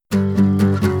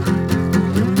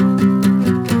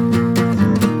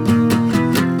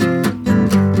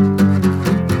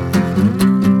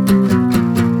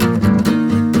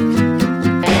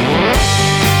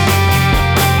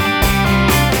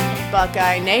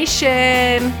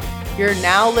Nation! You're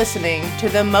now listening to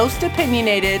the most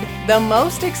opinionated, the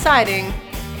most exciting,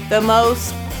 the most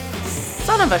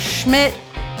son of a Schmidt.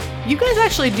 You guys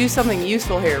actually do something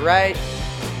useful here, right?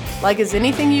 Like, is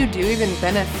anything you do even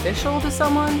beneficial to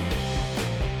someone?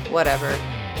 Whatever.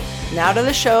 Now to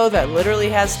the show that literally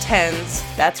has tens,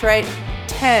 that's right,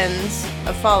 tens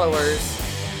of followers.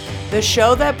 The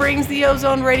show that brings the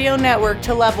Ozone Radio Network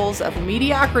to levels of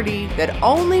mediocrity that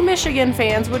only Michigan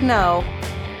fans would know.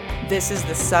 This is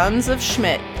the Sons of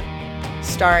Schmidt,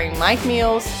 starring Mike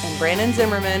Meals and Brandon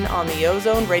Zimmerman on the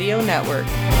Ozone Radio Network.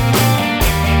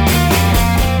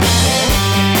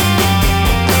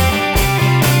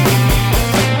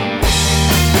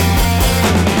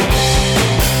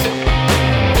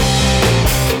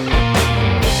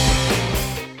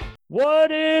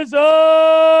 What is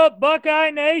up, Buckeye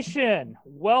Nation?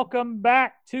 Welcome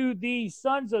back to the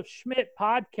Sons of Schmidt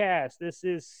podcast. This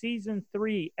is season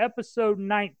 3, episode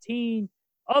 19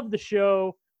 of the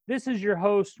show. This is your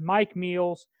host, Mike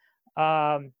Meals.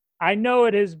 I know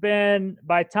it has been,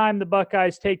 by the time the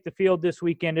Buckeyes take the field this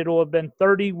weekend, it will have been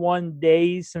 31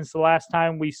 days since the last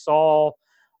time we saw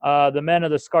the men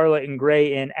of the Scarlet and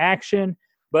Gray in action.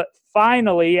 But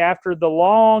finally, after the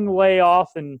long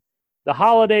layoff and the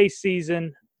holiday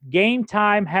season, game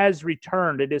time has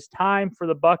returned. It is time for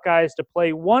the Buckeyes to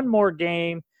play one more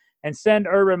game and send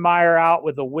Urban Meyer out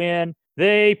with a win.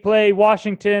 They play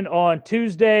Washington on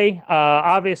Tuesday.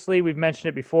 Obviously, we've mentioned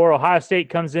it before. Ohio State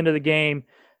comes into the game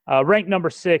ranked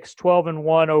number 6,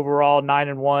 12-1 overall,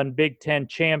 9-1, Big Ten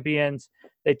champions.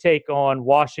 They take on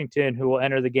Washington, who will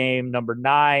enter the game number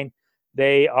 9.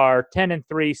 They are 10-3,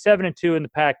 7-2 in the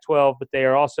Pac-12, but they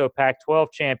are also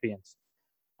Pac-12 champions.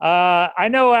 I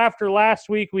know after last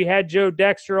week we had Joe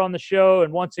Dexter on the show,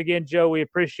 and once again, Joe, we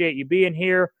appreciate you being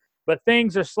here, but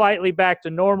things are slightly back to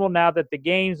normal now that the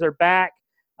games are back.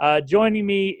 Joining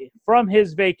me from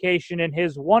his vacation in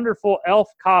his wonderful elf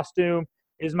costume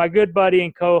is my good buddy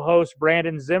and co-host,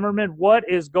 Brandon Zimmerman. What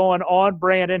is going on,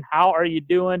 Brandon? How are you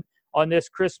doing on this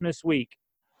Christmas week?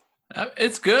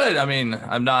 It's good. I mean,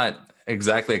 I'm not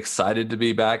exactly excited to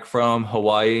be back from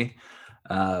Hawaii.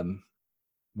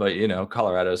 But, you know,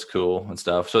 Colorado's cool and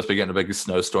stuff. Supposed to be getting a big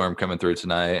snowstorm coming through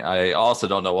tonight. I also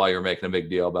don't know why you're making a big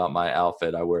deal about my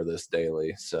outfit. I wear this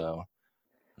daily. So,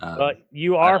 but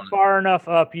you are far enough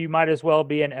up, you might as well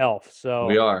be an elf. So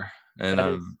we are. And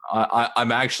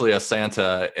I'm actually a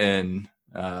Santa in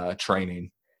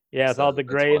training. Yeah, with all the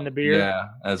gray in the beard. Yeah,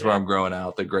 that's where I'm growing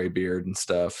out the gray beard and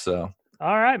stuff. So,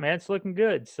 all right, man. It's looking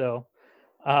good. So,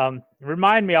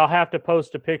 remind me, I'll have to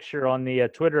post a picture on the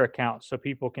Twitter account so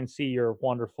people can see your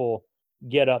wonderful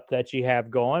get up that you have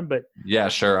going. But yeah,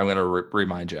 sure. I'm going to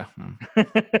remind you.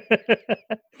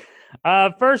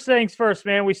 First things first,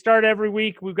 man, we start every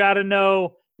week. We've got to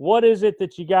know, what is it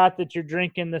that you got that you're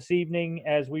drinking this evening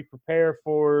as we prepare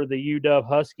for the UW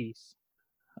Huskies?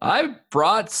 I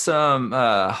brought some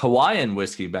Hawaiian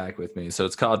whiskey back with me. So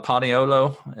it's called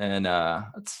Paniolo, and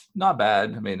it's not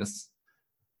bad. I mean, it's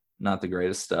not the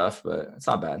greatest stuff, but it's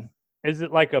not bad. Is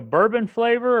it like a bourbon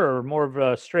flavor or more of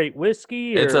a straight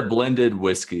whiskey? It's a blended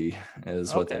whiskey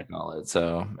is what they call it.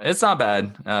 So it's not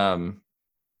bad.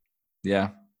 Yeah.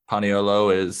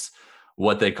 Paniolo is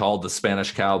what they called the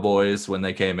Spanish Cowboys when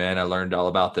they came in. I learned all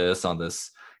about this on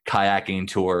this kayaking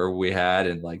tour we had,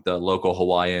 and like the local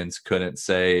Hawaiians couldn't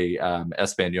say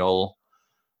Espanol,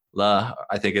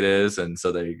 I think it is. And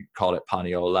so they called it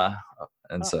Paniola.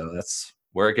 And so that's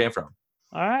where it came from.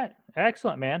 All right.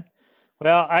 Excellent, man.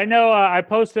 Well, I know I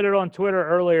posted it on Twitter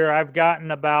earlier. I've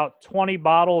gotten about 20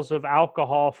 bottles of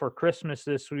alcohol for Christmas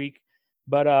this week,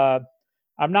 but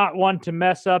I'm not one to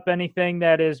mess up anything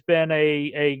that has been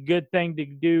a good thing to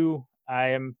do.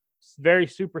 I am very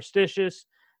superstitious.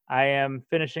 I am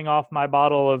finishing off my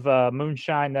bottle of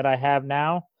moonshine that I have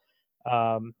now.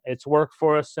 It's worked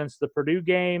for us since the Purdue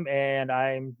game, and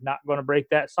I'm not going to break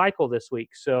that cycle this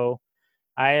week. So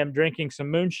I am drinking some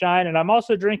moonshine, and I'm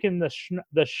also drinking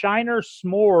the Shiner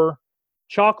S'more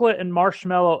chocolate and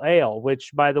marshmallow ale,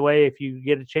 which, by the way, if you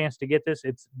get a chance to get this,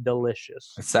 it's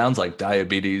delicious. It sounds like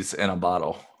diabetes in a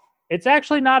bottle. It's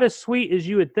actually not as sweet as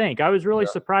you would think. I was really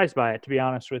surprised by it, to be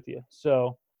honest with you.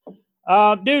 So,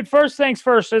 dude, first things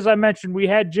first, as I mentioned, we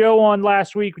had Joe on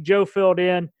last week. Joe filled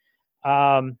in.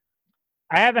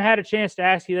 I haven't had a chance to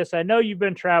ask you this. I know you've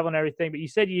been traveling and everything, but you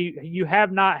said you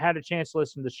have not had a chance to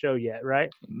listen to the show yet, right?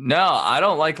 No, I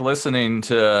don't like listening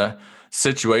to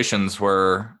situations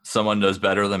where someone does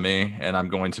better than me and I'm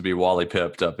going to be Wally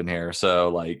pipped up in here. So,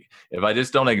 like, if I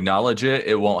just don't acknowledge it,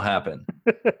 it won't happen.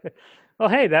 Well,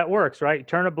 hey, that works, right?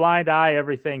 Turn a blind eye,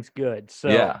 everything's good. So,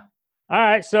 yeah. All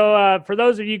right. So for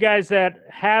those of you guys that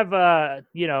have,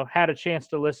 had a chance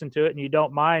to listen to it and you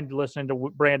don't mind listening to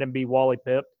Brandon B. Wally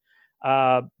Pip,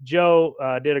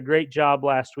 Joe did a great job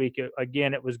last week.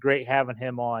 Again, it was great having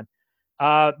him on.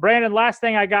 Brandon, last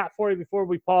thing I got for you before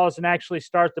we pause and actually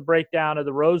start the breakdown of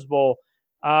the Rose Bowl.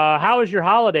 How was your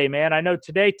holiday, man? I know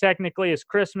today technically is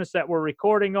Christmas that we're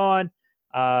recording on.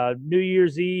 New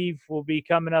Year's Eve will be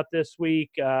coming up this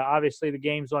week. Obviously, the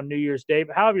game's on New Year's Day.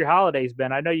 But how have your holidays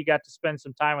been? I know you got to spend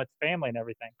some time with family and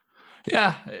everything.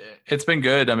 Yeah, it's been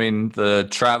good. I mean, the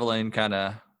traveling kind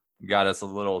of got us a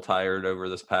little tired over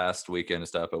this past weekend and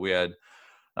stuff, but we had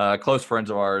close friends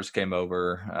of ours came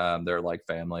over. They're like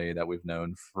family that we've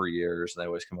known for years. They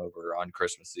always come over on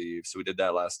Christmas Eve. So we did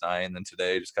that last night. And then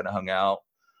today just kind of hung out,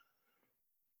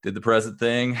 did the present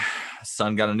thing.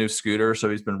 Son got a new scooter, so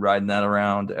he's been riding that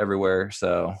around everywhere.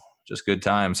 So just good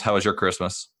times. How was your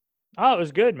Christmas? Oh, it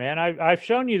was good, man. I've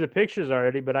shown you the pictures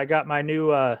already, but I got my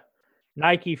new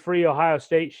Nike Free Ohio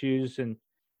State shoes. And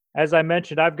as I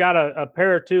mentioned, I've got a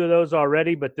pair or two of those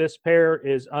already, but this pair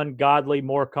is ungodly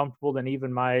more comfortable than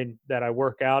even mine that I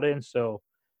work out in. So,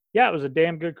 yeah, it was a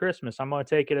damn good Christmas. I'm going to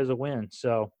take it as a win.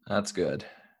 So that's good.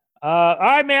 All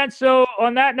right, man. So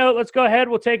on that note, let's go ahead.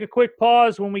 We'll take a quick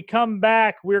pause. When we come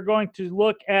back, we're going to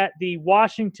look at the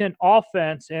Washington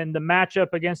offense and the matchup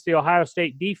against the Ohio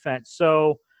State defense.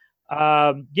 So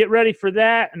get ready for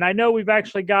that. And I know we've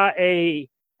actually got a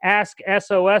Ask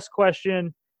SOS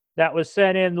question that was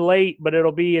sent in late, but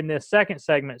it'll be in the second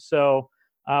segment. So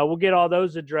we'll get all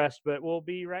those addressed, but we'll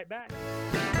be right back.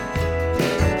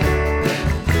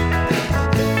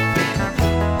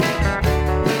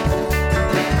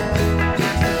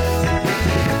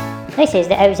 This is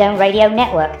the Ozone Radio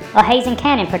Network, a Hayes and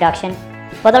Cannon production.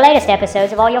 For the latest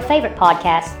episodes of all your favorite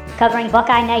podcasts covering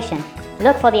Buckeye Nation,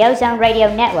 look for the Ozone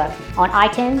Radio Network on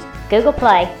iTunes, Google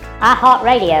Play,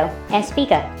 iHeartRadio, and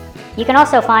Spreaker. You can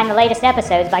also find the latest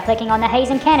episodes by clicking on the Hayes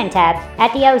and Cannon tab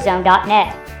at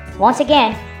theozone.net. Once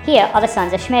again, here are the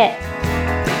Sons of Schmidt.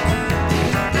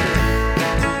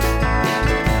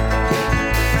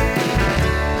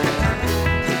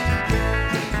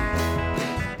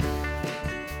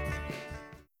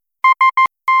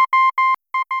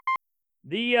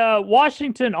 The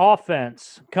Washington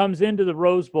offense comes into the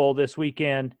Rose Bowl this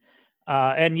weekend.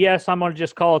 And yes, I'm going to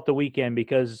just call it the weekend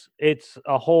because it's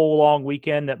a whole long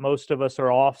weekend that most of us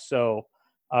are off. So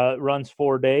it runs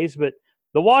 4 days. But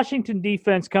the Washington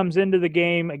defense comes into the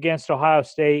game against Ohio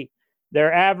State.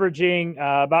 They're averaging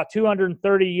about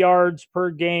 230 yards per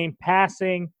game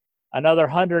passing, another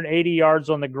 180 yards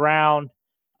on the ground.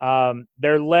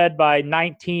 They're led by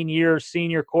 19-year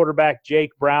senior quarterback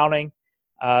Jake Browning.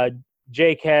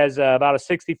 Jake has about a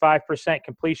 65%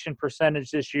 completion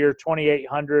percentage this year,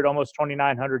 2,800, almost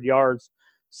 2,900 yards,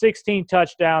 16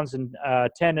 touchdowns, and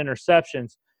 10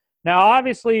 interceptions. Now,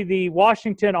 obviously, the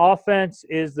Washington offense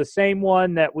is the same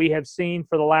one that we have seen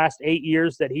for the last 8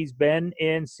 years that he's been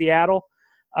in Seattle.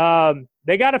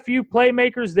 They got a few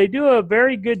playmakers. They do a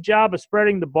very good job of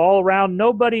spreading the ball around.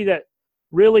 Nobody that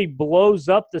really blows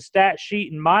up the stat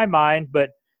sheet in my mind,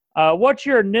 but what's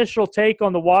your initial take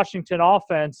on the Washington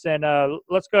offense? And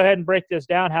let's go ahead and break this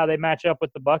down, how they match up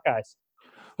with the Buckeyes.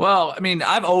 Well, I mean,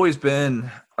 I've always been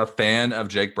a fan of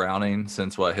Jake Browning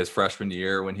since his freshman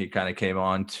year when he kind of came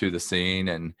on to the scene.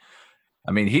 And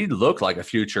I mean, he looked like a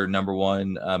future number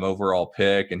one overall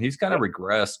pick, and he's kind of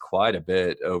regressed quite a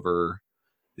bit over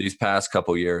these past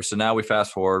couple years. So now we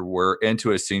fast forward, we're into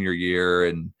his senior year,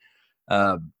 and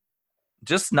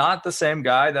just not the same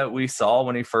guy that we saw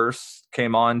when he first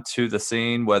came on to the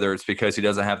scene, whether it's because he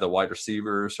doesn't have the wide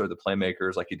receivers or the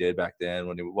playmakers like he did back then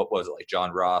when like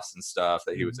John Ross and stuff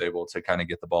that he was able to kind of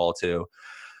get the ball to.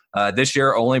 This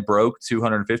year only broke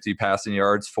 250 passing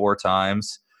yards 4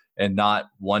 times and not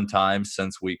 1 time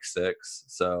since week 6.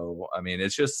 So, I mean,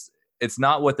 it's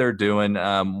not what they're doing.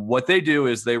 What they do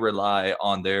is they rely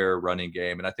on their running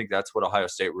game, and I think that's what Ohio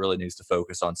State really needs to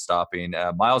focus on stopping.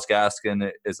 Myles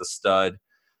Gaskin is a stud.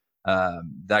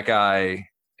 That guy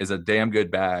is a damn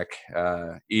good back.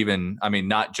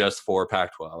 Not just for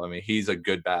Pac-12. I mean, he's a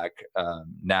good back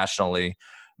nationally.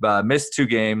 Missed 2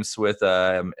 games with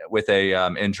a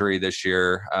injury this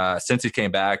year. Since he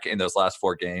came back in those last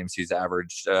 4 games, he's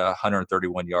averaged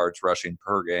 131 yards rushing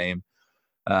per game.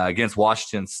 Against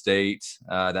Washington State,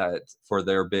 that for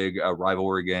their big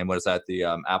rivalry game. What is that?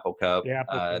 The Apple Cup.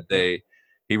 Yeah,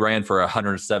 he ran for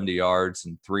 170 yards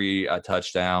and 3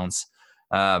 touchdowns.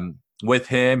 With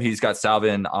him, he's got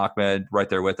Salvin Ahmed right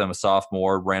there with him, a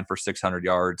sophomore, ran for 600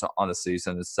 yards on the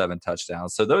season and 7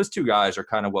 touchdowns. So those 2 guys are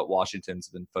kind of what Washington's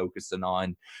been focusing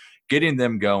on, getting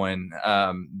them going.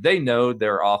 They know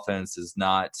their offense is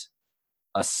not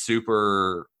a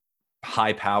super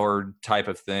high-powered type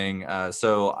of thing.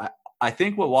 So I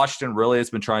think what Washington really has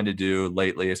been trying to do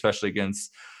lately, especially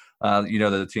against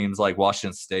the teams like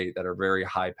Washington State that are very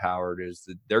high-powered, is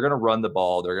that they're going to run the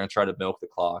ball. They're going to try to milk the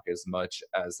clock as much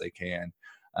as they can,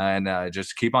 and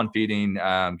just keep on feeding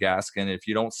Gaskin. If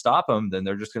you don't stop them, then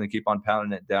they're just going to keep on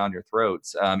pounding it down your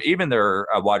throats. Even their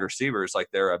wide receivers, like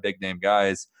they're big-name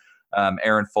guys,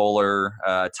 Aaron Fuller,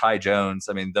 Ty Jones.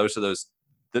 I mean, those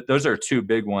are two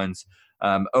big ones.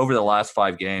 Over the last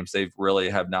 5 games, they've really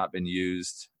have not been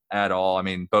used at all. I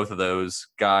mean, both of those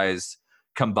guys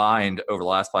combined over the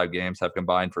last 5 games have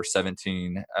combined for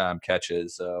 17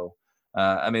 catches. So,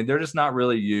 I mean, they're just not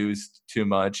really used too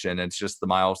much, and it's just the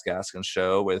Myles Gaskin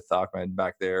show with Ahmed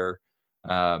back there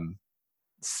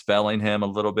spelling him a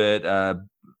little bit.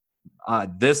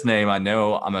 This name, I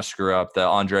know I'm going to screw up, the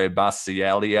Andre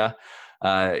Basialia.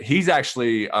 He's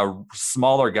actually a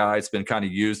smaller guy. It's been kind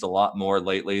of used a lot more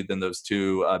lately than those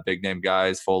two big-name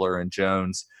guys, Fuller and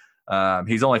Jones.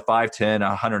 He's only 5'10",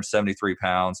 173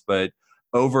 pounds, but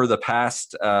over the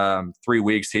past 3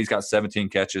 weeks, he's got 17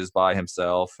 catches by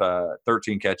himself,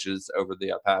 13 catches over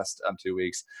the past 2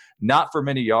 weeks. Not for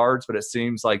many yards, but it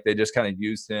seems like they just kind of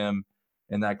used him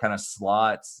in that kind of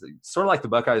slot, sort of like the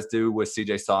Buckeyes do with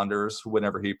C.J. Saunders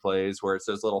whenever he plays, where it's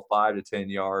those little 5 to 10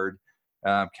 yard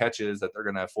catches that they're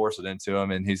going to force it into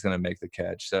him, and he's going to make the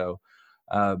catch. So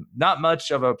not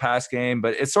much of a pass game,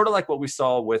 but it's sort of like what we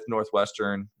saw with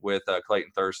Northwestern with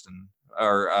Clayton Thorson,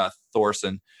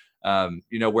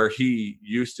 where he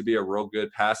used to be a real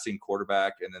good passing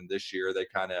quarterback, and then this year they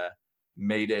kind of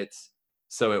made it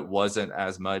so it wasn't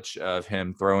as much of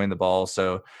him throwing the ball.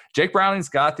 So Jake Browning's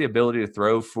got the ability to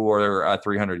throw for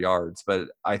 300 yards, but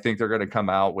I think they're going to come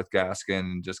out with Gaskin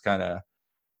and just kind of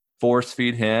force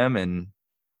feed him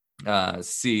and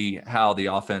see how the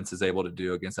offense is able to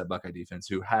do against that Buckeye defense,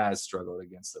 who has struggled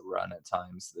against the run at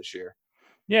times this year.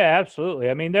 Yeah, absolutely.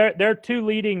 I mean, their 2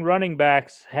 leading running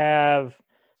backs have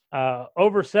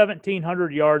over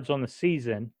 1,700 yards on the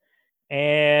season,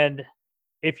 and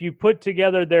if you put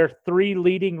together their 3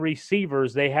 leading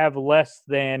receivers, they have less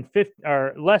than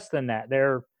that.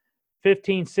 They're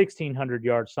 1,600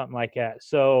 yards, something like that.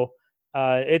 So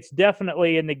it's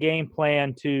definitely in the game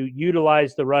plan to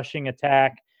utilize the rushing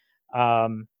attack.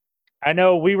 I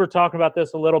know we were talking about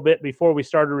this a little bit before we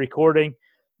started recording.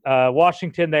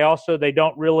 Washington, they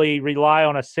don't really rely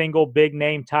on a single big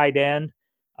name tight end.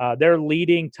 Their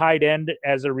leading tight end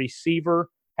as a receiver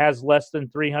has less than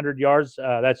 300 yards.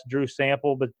 That's Drew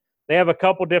Sample, but they have a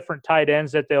couple different tight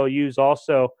ends that they'll use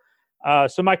also.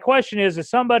 So my question is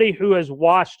somebody who has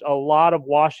watched a lot of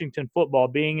Washington football,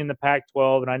 being in the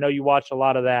Pac-12, and I know you watch a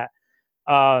lot of that,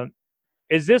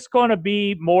 is this going to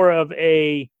be more of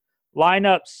a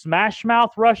lineup smash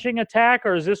mouth rushing attack,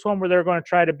 or is this one where they're going to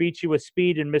try to beat you with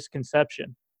speed and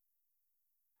misconception?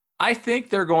 I think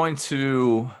they're going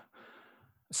to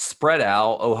spread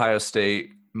out Ohio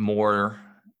State more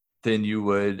than you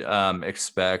would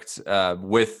expect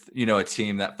with, a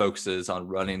team that focuses on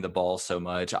running the ball so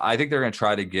much. I think they're going to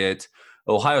try to get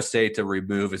Ohio State to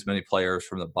remove as many players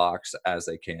from the box as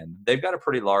they can. They've got a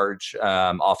pretty large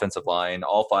offensive line.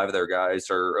 All 5 of their guys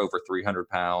are over 300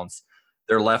 pounds.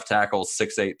 Their left tackle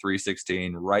 6'8",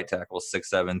 316, right tackle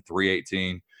 6'7",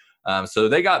 318. So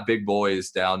they got big boys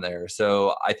down there.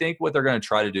 So I think what they're going to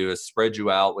try to do is spread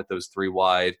you out with those 3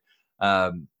 wide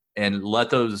and let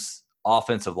those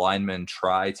offensive linemen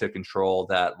try to control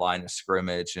that line of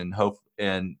scrimmage and hope.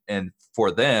 And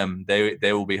for them,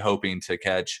 they will be hoping to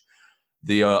catch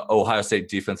the Ohio State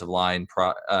defensive line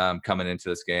coming into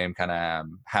this game, kind of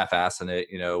half-assing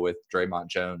it, with Draymond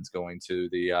Jones going to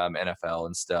the NFL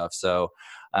and stuff. So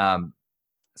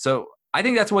I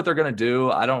think that's what they're going to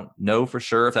do. I don't know for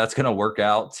sure if that's going to work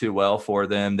out too well for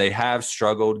them. They have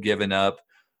struggled giving up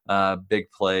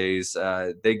big plays.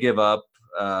 They give up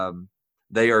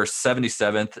they are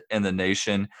 77th in the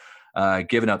nation,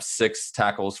 giving up 6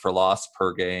 tackles for loss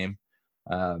per game.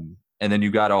 And then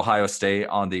you got Ohio State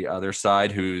on the other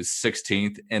side, who's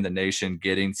 16th in the nation,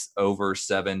 getting over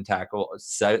 7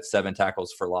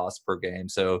 tackles for loss per game.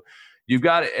 So you've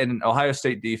got an Ohio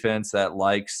State defense that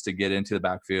likes to get into the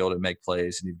backfield and make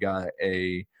plays, and you've got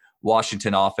a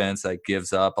Washington offense that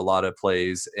gives up a lot of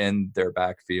plays in their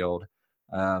backfield.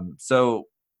 So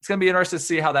it's going to be interesting to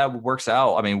see how that works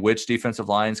out. I mean, which defensive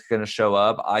line is going to show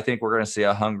up? I think we're going to see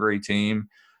a hungry team.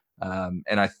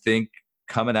 And I think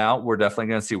coming out, we're definitely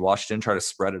going to see Washington try to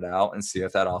spread it out and see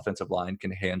if that offensive line can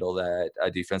handle that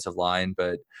defensive line.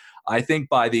 But I think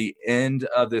by the end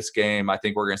of this game, I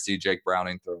think we're going to see Jake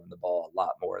Browning throwing the ball a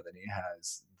lot more than he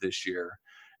has this year.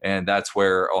 And that's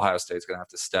where Ohio State's going to have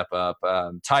to step up.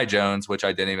 Ty Jones, which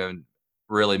I didn't even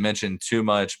really mention too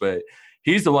much, but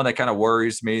he's the one that kind of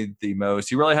worries me the most.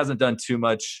 He really hasn't done too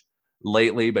much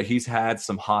lately, but he's had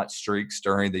some hot streaks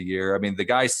during the year. I mean, the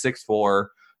guy's 6'4",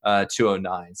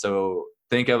 209. So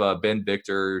think of a Ben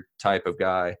Victor type of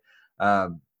guy.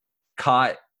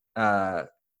 Caught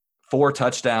 4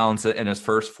 touchdowns in his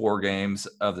first 4 games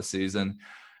of the season,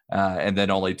 and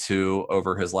then only 2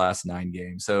 over his last 9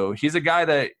 games. So he's a guy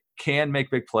that can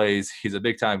make big plays. He's a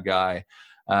big-time guy.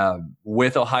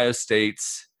 With Ohio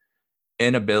State's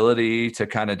inability to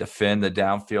kind of defend the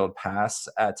downfield pass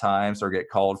at times or get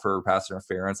called for pass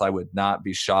interference, I would not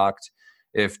be shocked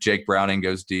if Jake Browning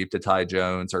goes deep to Ty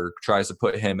Jones or tries to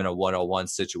put him in a one-on-one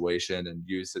situation and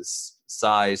use his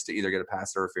size to either get a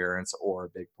pass interference or a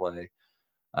big play.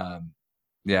 So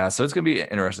it's going to be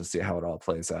interesting to see how it all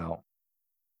plays out.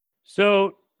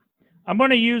 So I'm going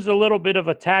to use a little bit of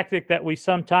a tactic that we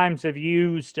sometimes have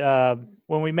used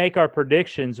when we make our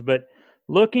predictions, but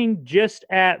looking just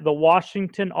at the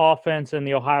Washington offense and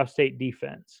the Ohio State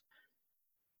defense,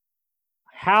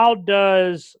 how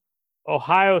does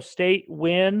Ohio State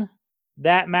win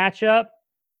that matchup,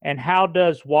 and how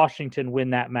does Washington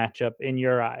win that matchup in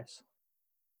your eyes?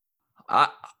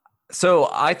 So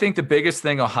I think the biggest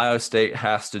thing Ohio State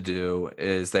has to do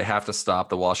is they have to stop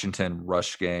the Washington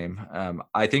rush game.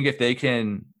 I think if they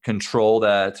can control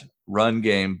that run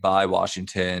game by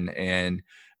Washington and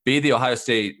be the Ohio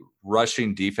State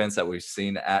rushing defense that we've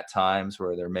seen at times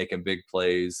where they're making big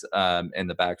plays in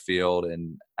the backfield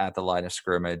and at the line of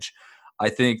scrimmage, I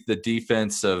think the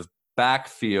defensive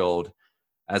backfield,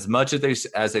 as much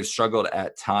as they've struggled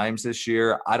at times this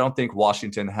year, I don't think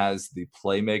Washington has the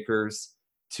playmakers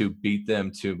to beat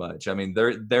them too much. I mean,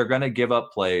 they're going to give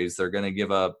up plays. They're going to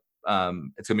give up. It's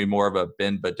going to be more of a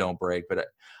bend but don't break. But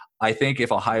I think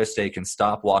if Ohio State can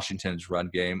stop Washington's run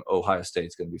game, Ohio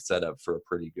State's going to be set up for a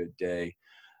pretty good day.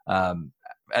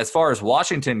 As far as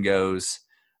Washington goes,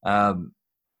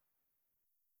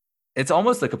 it's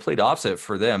almost the complete opposite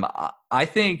for them. I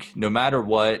think no matter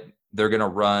what, they're going to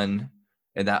run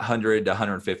in that 100 to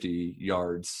 150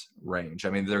 yards range. I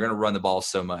mean, they're going to run the ball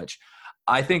so much.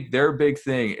 I think their big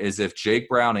thing is if Jake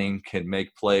Browning can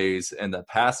make plays in the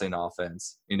passing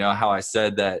offense. You know how I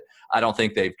said that I don't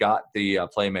think they've got the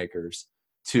playmakers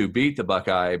to beat the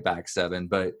Buckeye back seven,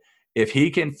 but if he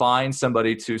can find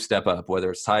somebody to step up, whether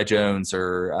it's Ty Jones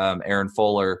or Aaron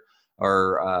Fuller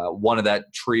or one of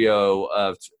that trio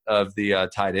of the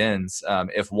tight ends,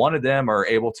 if one of them are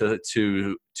able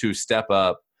to step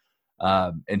up,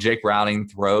 and Jake Browning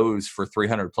throws for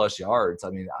 300-plus yards, I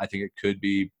mean, I think it could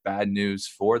be bad news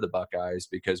for the Buckeyes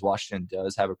because Washington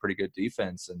does have a pretty good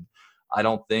defense. And I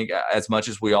don't think, as much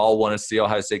as we all want to see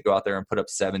Ohio State go out there and put up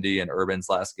 70 in Urban's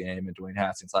last game and Dwayne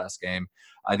Haskins' last game,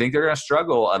 I think they're going to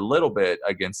struggle a little bit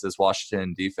against this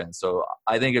Washington defense. So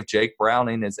I think if Jake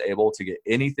Browning is able to get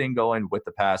anything going with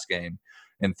the pass game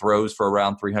and throws for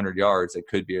around 300 yards, it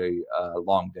could be a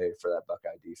long day for that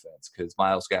Buckeye defense because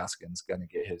Myles Gaskin's going to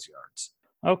get his yards.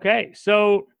 Okay,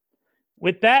 so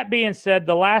with that being said,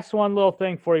 the last one little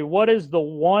thing for you, what is the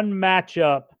one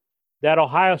matchup that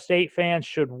Ohio State fans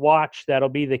should watch that'll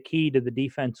be the key to the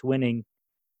defense winning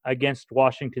against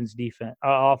Washington's defense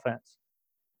offense?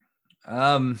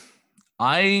 I'm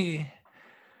going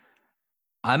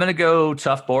to go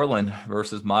Tuf Borland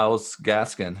versus Myles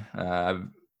Gaskin. I've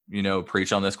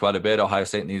preach on this quite a bit. Ohio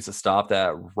State needs to stop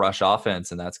that rush offense,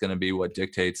 and that's going to be what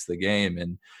dictates the game.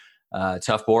 And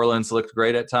Tuf Borland's looked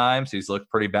great at times. He's looked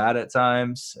pretty bad at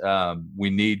times.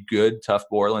 We need good Tuf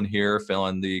Borland here,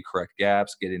 filling the correct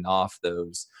gaps, getting off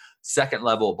those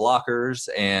second-level blockers,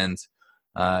 and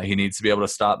he needs to be able to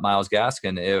stop Myles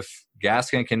Gaskin. If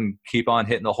Gaskin can keep on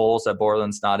hitting the holes that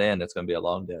Borland's not in, it's going to be a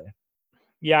long day.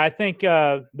 Yeah, I think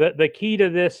the key to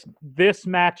this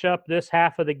matchup, this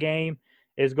half of the game,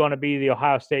 is going to be the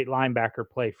Ohio State linebacker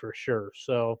play for sure.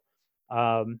 So,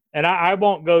 and I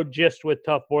won't go just with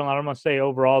Tuf Borland. I'm going to say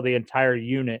overall the entire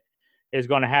unit is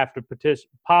going to have to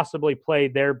possibly play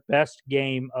their best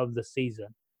game of the season.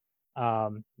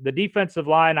 The defensive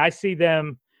line, I see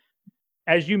them,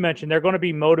 as you mentioned, they're going to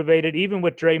be motivated. Even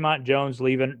with Draymond Jones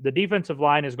leaving, the defensive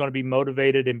line is going to be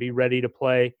motivated and be ready to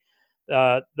play.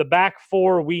 The back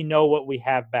four, we know what we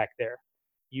have back there.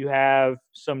 You have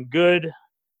some good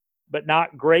but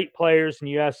not great players, and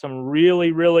you have some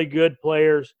really, really good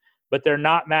players, but they're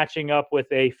not matching up with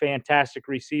a fantastic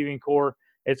receiving core.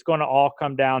 It's going to all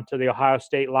come down to the Ohio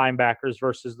State linebackers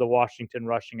versus the Washington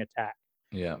rushing attack.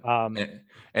 Yeah.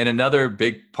 And another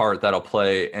big part that'll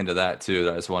play into that too,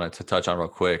 that I just wanted to touch on real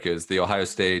quick, is the Ohio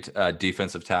State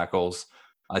defensive tackles,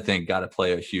 I think, got to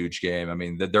play a huge game. I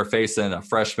mean, they're facing a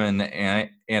freshman and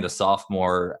a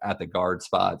sophomore at the guard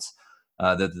spots.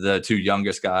 the two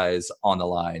youngest guys on the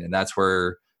line. And that's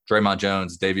where Draymond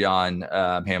Jones, Davion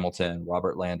Hamilton,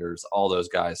 Robert Landers, all those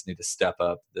guys need to step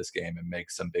up this game and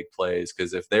make some big plays,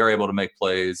 because if they're able to make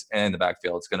plays in the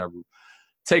backfield, it's going to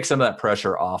take some of that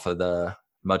pressure off of the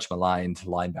much maligned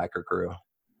linebacker crew.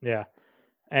 Yeah.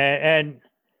 And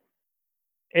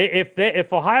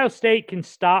if Ohio State can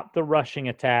stop the rushing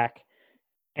attack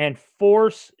and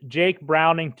force Jake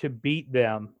Browning to beat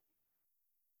them,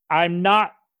 I'm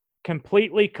not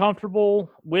completely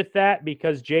comfortable with that,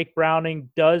 because Jake Browning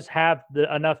does have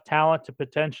enough talent to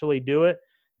potentially do it.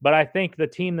 But I think the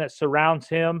team that surrounds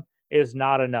him is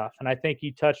not enough. And I think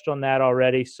you touched on that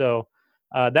already. So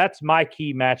that's my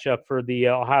key matchup for the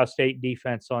Ohio State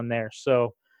defense on there.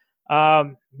 So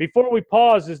before we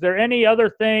pause, is there any other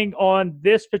thing on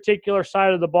this particular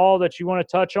side of the ball that you want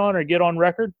to touch on or get on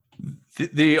record?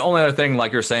 The only other thing,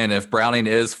 like you're saying, if Browning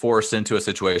is forced into a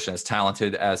situation, as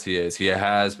talented as he is, he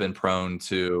has been prone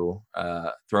to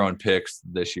throwing picks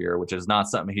this year, which is not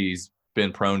something he's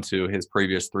been prone to his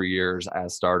previous 3 years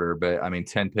as starter. But I mean,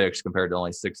 10 picks compared to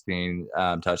only 16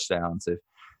 touchdowns.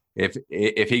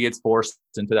 If he gets forced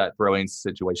into that throwing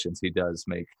situations, he does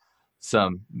make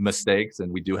some mistakes,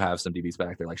 and we do have some DBs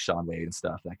back there like Sean Wade and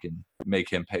stuff that can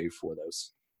make him pay for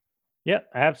those. Yep,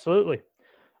 absolutely.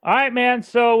 All right, man.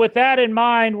 So with that in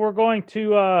mind, we're going to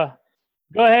go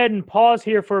ahead and pause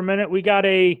here for a minute. We got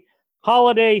a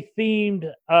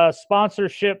holiday-themed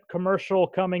sponsorship commercial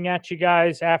coming at you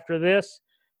guys after this.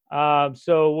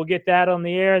 So we'll get that on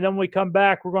the air. Then when we come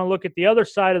back, we're going to look at the other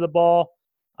side of the ball.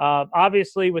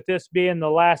 Obviously, with this being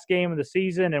the last game of the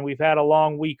season and we've had a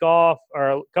long week off, or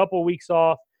a couple of weeks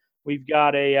off, we've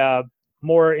got a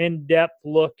more in-depth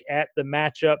look at the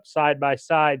matchup side by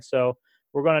side. So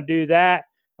we're going to do that.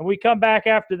 When we come back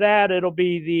after that, it'll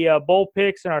be the bowl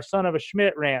picks and our son of a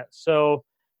Schmidt rant. So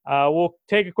we'll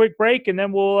take a quick break, and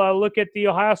then we'll look at the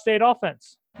Ohio State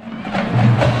offense.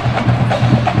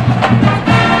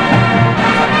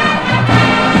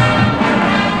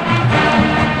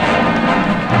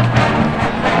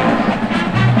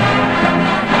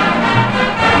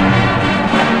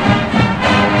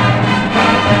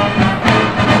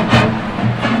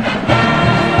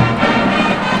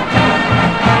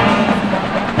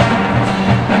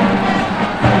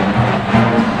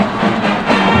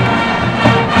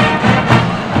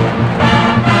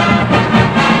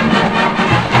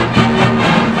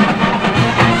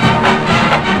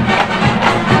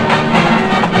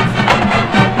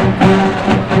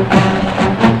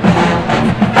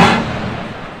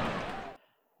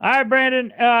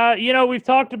 Brandon, we've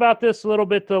talked about this a little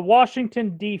bit. The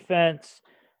Washington defense,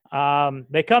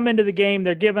 they come into the game,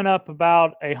 they're giving up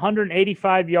about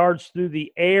 185 yards through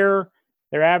the air.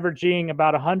 They're averaging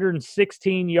about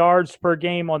 116 yards per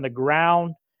game on the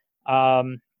ground,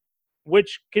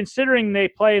 which, considering they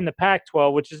play in the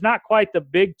Pac-12, which is not quite the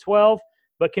Big 12,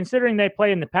 but considering they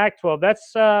play in the Pac-12,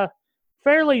 that's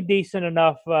fairly decent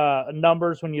enough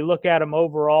numbers when you look at them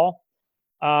overall.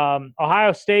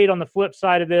 Ohio State, on the flip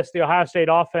side of this, the Ohio State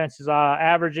offense is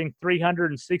averaging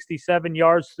 367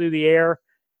 yards through the air.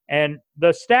 And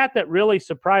the stat that really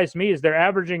surprised me is they're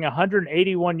averaging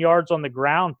 181 yards on the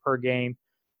ground per game,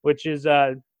 which is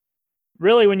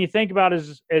really, when you think about it,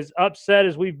 as upset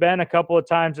as we've been a couple of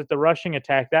times at the rushing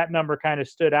attack, that number kind of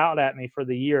stood out at me for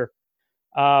the year.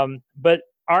 But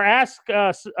our Ask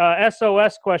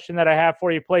SOS question that I have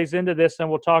for you plays into this, and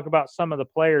we'll talk about some of the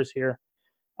players here.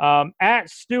 At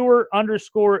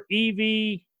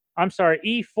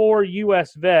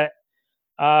Stewart_E4US vet,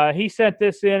 he sent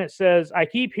this in. It says, I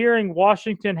keep hearing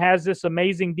Washington has this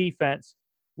amazing defense.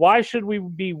 Why should we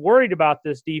be worried about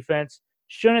this defense?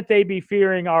 Shouldn't they be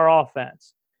fearing our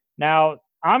offense? Now,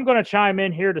 I'm going to chime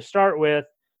in here to start with.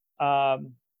 I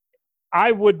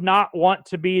would not want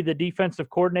to be the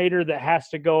defensive coordinator that has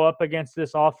to go up against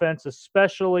this offense,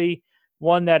 especially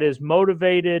one that is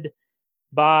motivated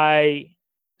by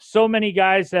so many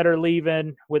guys that are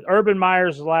leaving. With Urban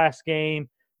Meyer's last game,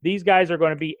 these guys are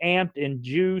going to be amped and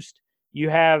juiced. You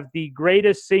have the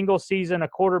greatest single season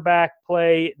of quarterback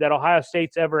play that Ohio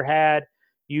State's ever had.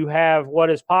 You have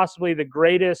what is possibly the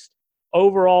greatest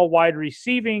overall wide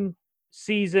receiving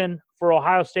season for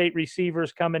Ohio State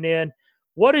receivers coming in.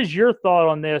 What is your thought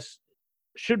on this?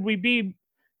 Should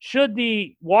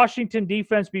the Washington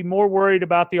defense be more worried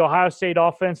about the Ohio State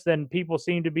offense than people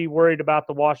seem to be worried about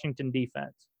the Washington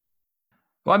defense?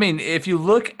 Well, I mean, if you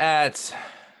look at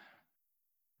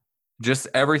just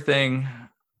everything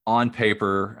on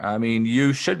paper, I mean,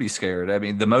 you should be scared. I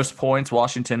mean, the most points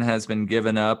Washington has been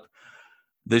given up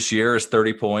this year is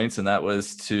 30 points, and that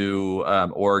was to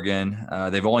Oregon.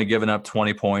 They've only given up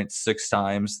 20 points 6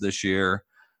 times this year.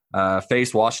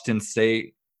 Faced Washington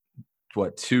State,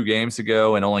 2 games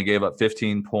ago, and only gave up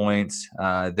 15 points.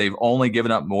 They've only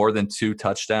given up more than 2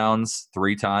 touchdowns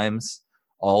 3 times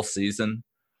all season.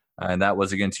 And that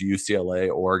was against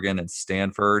UCLA, Oregon, and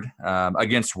Stanford.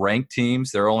 Against ranked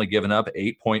teams, they're only giving up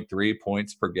 8.3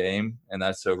 points per game, and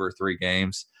that's over 3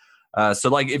 games. So,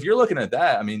 like, if you're looking at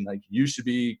that, I mean, like, you should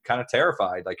be kind of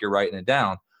terrified, like you're writing it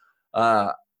down.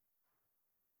 I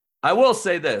will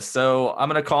say this. So I'm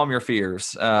going to calm your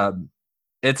fears.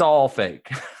 It's all fake.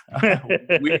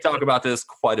 We talk about this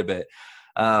quite a bit.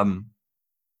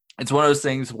 It's one of those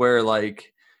things where,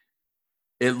 like,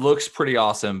 it looks pretty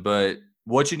awesome, but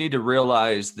what you need to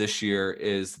realize this year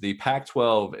is the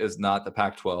Pac-12 is not the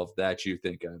Pac-12 that you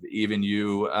think of. Even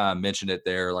you mentioned it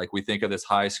there. Like, we think of this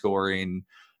high-scoring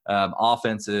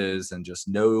offenses and just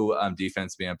no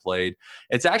defense being played.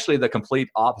 It's actually the complete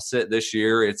opposite this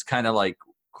year. It's kind of like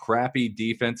crappy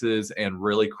defenses and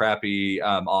really crappy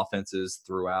offenses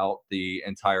throughout the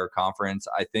entire conference.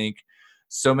 I think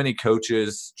so many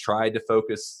coaches tried to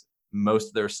focus most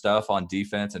of their stuff on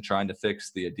defense and trying to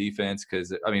fix the defense,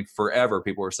 because I mean, forever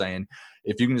people were saying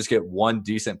if you can just get one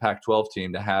decent Pac-12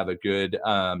 team to have a good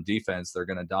defense, they're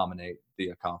going to dominate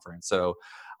the conference. So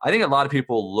I think a lot of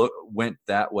people went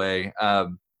that way.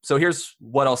 So here's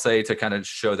what I'll say to kind of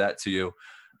show that to you.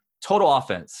 Total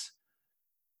offense.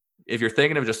 If you're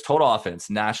thinking of just total offense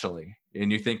nationally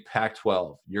and you think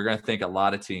Pac-12, you're going to think a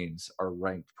lot of teams are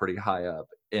ranked pretty high up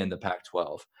in the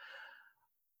Pac-12.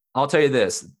 I'll tell you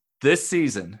this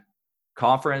season,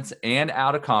 conference and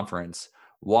out of conference,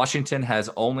 Washington has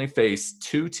only faced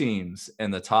 2 teams in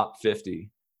the top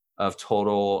 50 of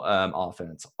total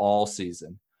offense all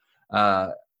season.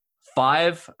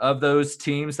 5 of those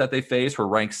teams that they faced were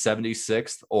ranked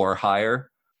 76th or higher.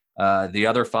 The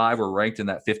other 5 were ranked in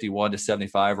that 51 to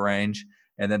 75 range.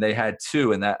 And then they had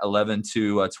 2 in that 11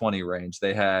 to 20 range.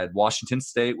 They had Washington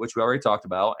State, which we already talked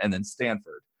about, and then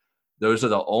Stanford. Those are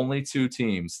the only 2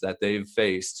 teams that they've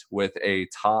faced with a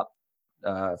top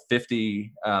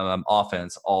 50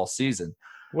 offense all season.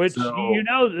 Which,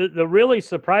 the really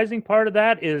surprising part of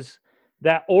that is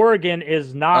that Oregon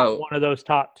is not one of those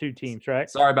top 2 teams, right?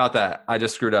 Sorry about that. I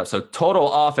just screwed up. So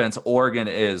total offense, Oregon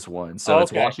is one. So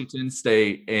It's Washington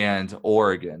State and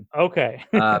Oregon. Okay.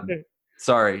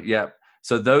 Sorry. Yep.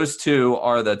 So those 2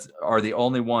 are the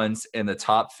only ones in the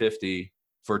top 50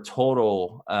 for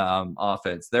total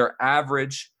offense. Their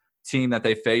average team that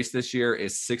they faced this year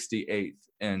is 68th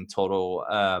in total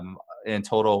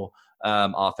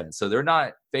offense. So they're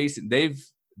not facing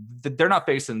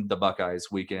the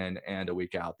Buckeyes week in and a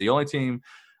week out. The only team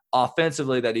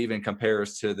offensively that even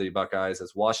compares to the Buckeyes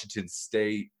is Washington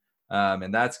State,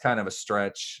 and that's kind of a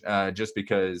stretch just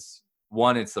because,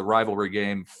 one, it's the rivalry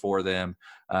game for them.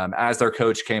 As their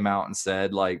coach came out and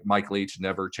said, like, Mike Leach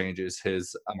never changes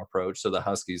his approach. So the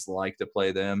Huskies like to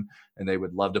play them, and they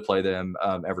would love to play them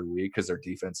every week because their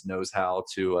defense knows how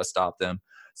to stop them.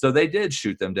 So they did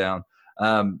shoot them down.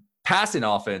 Passing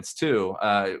offense, too,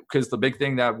 because the big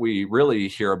thing that we really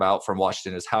hear about from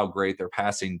Washington is how great their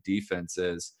passing defense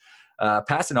is.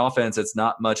 Passing offense, it's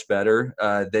not much better.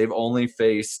 They've only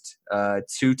faced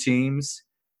 2 teams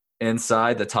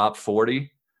inside the top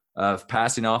 40 of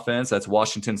passing offense. That's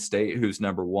Washington State, who's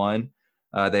number 1.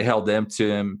 They held them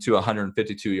to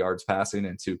 152 yards passing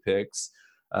and 2 picks.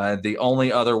 The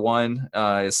only other one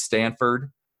is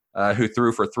Stanford, who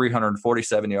threw for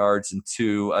 347 yards and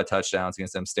 2 touchdowns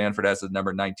against them. Stanford has the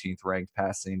number 19th ranked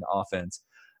passing offense.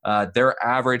 Their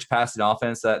average passing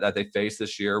offense that they faced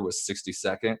this year was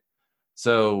 62nd.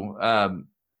 So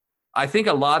I think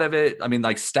a lot of it, I mean,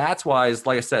 like, stats-wise,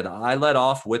 like I said, I led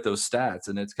off with those stats,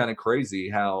 and it's kind of crazy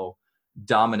how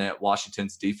dominant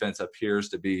Washington's defense appears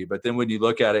to be. But then when you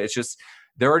look at it, it's just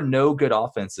there are no good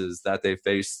offenses that they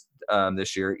faced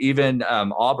this year. Even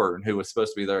Auburn, who was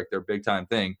supposed to be their big-time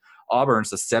thing,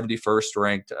 Auburn's the 71st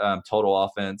ranked total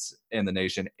offense in the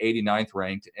nation, 89th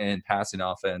ranked in passing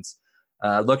offense.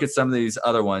 Look at some of these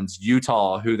other ones.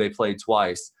 Utah, who they played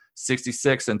twice,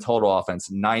 66th in total offense,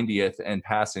 90th in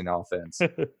passing offense.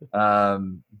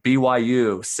 BYU,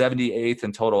 78th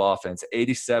in total offense,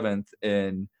 87th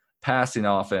in passing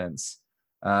offense.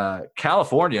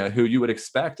 California, who you would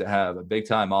expect to have a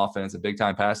big-time offense, a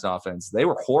big-time passing offense, they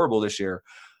were horrible this year.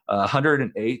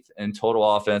 108th in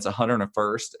total offense,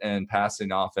 101st in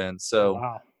passing offense. So,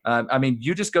 wow. I mean,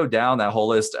 you just go down that whole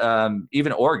list.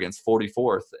 Even Oregon's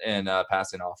 44th in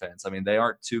passing offense. I mean, they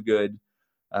aren't too good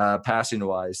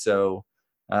passing-wise. So,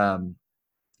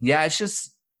 yeah,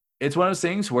 it's one of those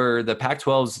things where the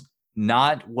Pac-12's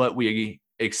not what we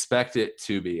expect it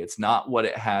to be. It's not what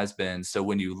it has been. So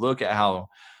when you look at how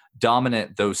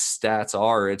dominant those stats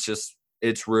are,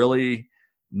 it's really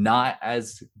not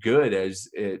as good as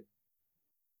it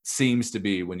seems to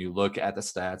be when you look at the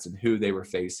stats and who they were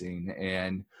facing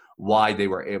and why they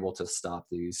were able to stop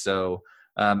these. So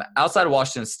outside of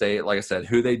Washington State, like I said,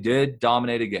 who they did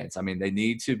dominate against, I mean, they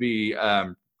need to be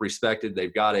respected.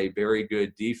 They've got a very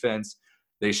good defense.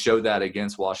 They showed that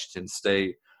against Washington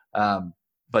State.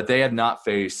 But they have not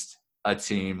faced a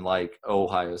team like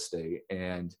Ohio State.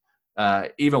 And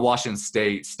even Washington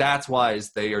State,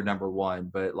 stats-wise, they are number one.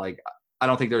 But, like, I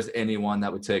don't think there's anyone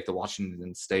that would take the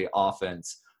Washington State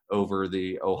offense over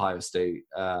the Ohio State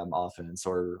offense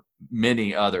or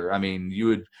many other. I mean, you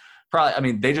would probably – I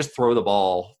mean, they just throw the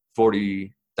ball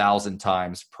 40,000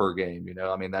 times per game, you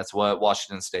know. I mean, that's what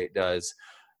Washington State does.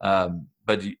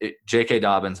 But J.K.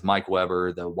 Dobbins, Mike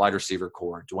Weber, the wide receiver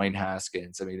core, Dwayne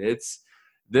Haskins, I mean,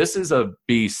 this is a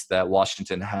beast that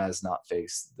Washington has not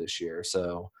faced this year.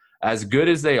 So as good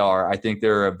as they are, I think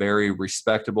they're a very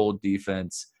respectable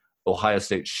defense. Ohio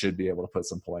State should be able to put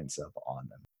some points up on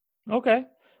them. Okay.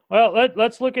 Well,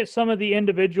 let's look at some of the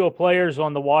individual players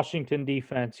on the Washington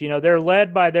defense. You know, they're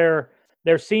led by their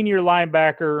senior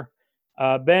linebacker,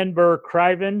 Ben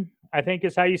Burr-Criven, I think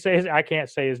is how you say his. I can't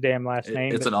say his damn last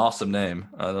name. It's an awesome name.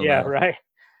 I don't know. Right.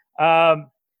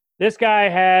 This guy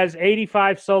has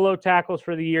 85 solo tackles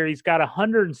for the year. He's got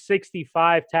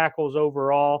 165 tackles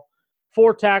overall,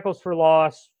 4 tackles for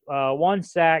loss, 1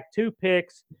 sack, 2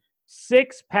 picks,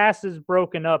 6 passes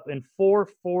broken up, and 4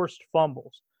 forced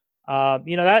fumbles.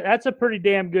 You know, that's a pretty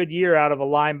damn good year out of a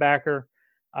linebacker.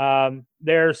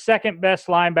 Their second best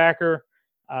linebacker,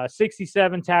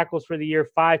 67 tackles for the year,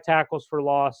 5 tackles for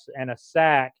loss, and a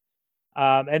sack.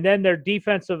 And then their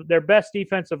best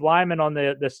defensive lineman on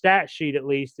the stat sheet, at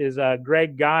least, is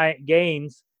Greg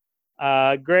Gaines.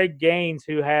 Greg Gaines,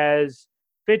 who has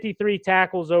 53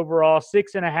 tackles overall,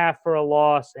 6.5 for a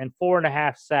loss, and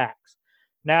 4.5 sacks.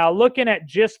 Now, looking at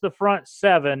just the front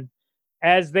 7,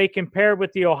 as they compare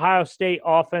with the Ohio State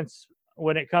offense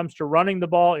when it comes to running the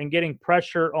ball and getting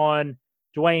pressure on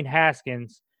Dwayne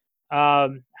Haskins,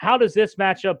 how does this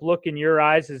matchup look in your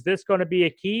eyes? Is this going to be a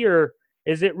key, or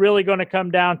is it really going to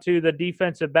come down to the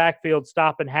defensive backfield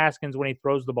stopping Haskins when he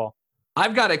throws the ball?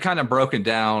 I've got it kind of broken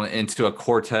down into a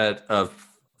quartet of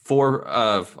 4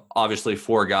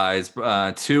 guys,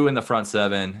 2 in the front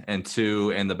 7 and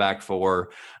 2 in the back 4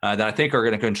 that I think are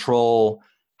going to control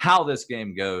how this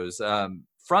game goes.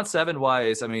 Front 7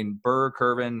 wise, I mean, Burr,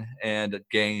 Curvin, and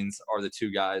Gaines are the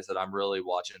 2 guys that I'm really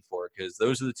watching for, because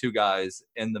those are the 2 guys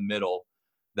in the middle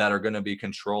that are going to be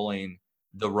controlling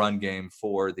the run game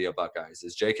for the Buckeyes.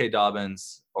 Is J.K.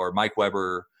 Dobbins or Mike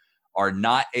Weber are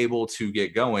not able to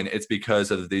get going, it's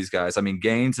because of these guys. I mean,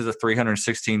 Gaines is a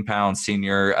 316-pound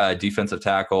senior defensive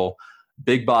tackle,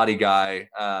 big body guy,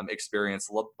 experience.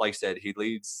 Like I said, he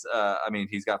leads.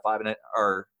 He's got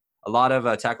a lot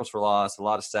of tackles for loss, a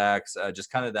lot of sacks, just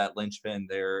kind of that linchpin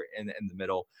there in the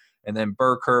middle. And then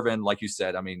Burr Curvin, like you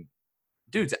said, I mean,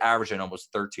 dude's averaging almost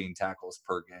 13 tackles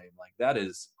per game. Like, that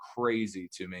is crazy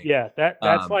to me. Yeah,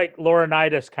 that's like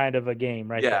Laurinaitis kind of a game,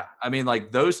 right? Yeah, there. I mean,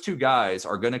 like, those 2 guys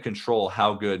are going to control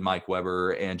how good Mike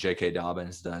Weber and J.K.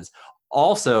 Dobbins does.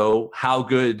 Also, how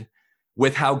good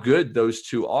those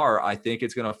 2 are, I think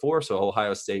it's going to force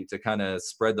Ohio State to kind of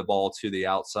spread the ball to the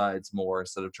outsides more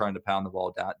instead of trying to pound the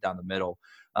ball down the middle.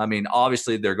 I mean,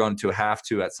 obviously they're going to have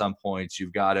to at some points.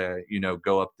 You've got to,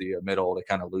 go up the middle to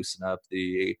kind of loosen up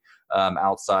the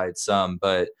outside some.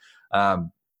 But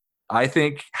I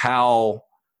think how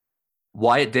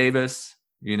Wyatt Davis,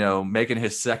 making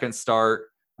his second start,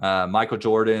 Michael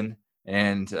Jordan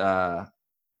and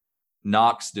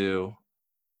Knox do.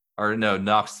 Or no,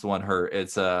 Knox is the one hurt.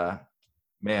 It's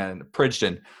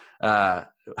Pridgeton.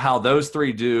 How those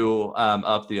 3 do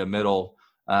up the middle,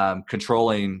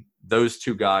 controlling those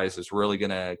 2 guys is really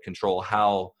going to control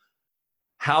how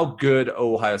good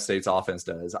Ohio State's offense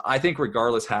does. I think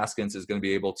regardless, Haskins is going to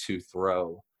be able to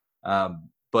throw,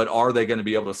 but are they going to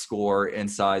be able to score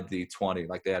inside the 20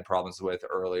 like they had problems with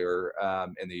earlier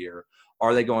in the year?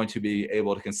 Are they going to be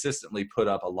able to consistently put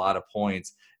up a lot of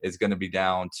points is going to be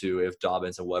down to if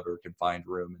Dobbins and Weber can find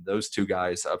room. And those 2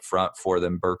 guys up front for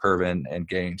them, Burr Curvin and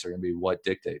Gaines, are going to be what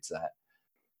dictates that.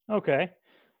 Okay.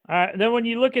 Then when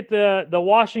you look at the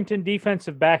Washington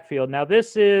defensive backfield, now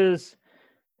this is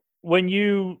when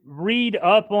you read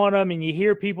up on them and you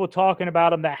hear people talking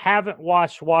about them that haven't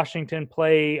watched Washington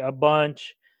play a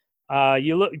bunch.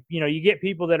 You get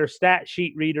people that are stat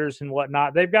sheet readers and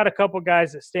whatnot. They've got a couple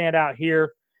guys that stand out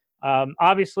here.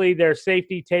 Obviously, their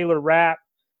safety, Taylor Rapp,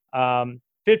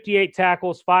 58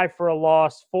 tackles, 5 for a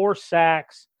loss, 4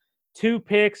 sacks, 2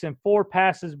 picks, and 4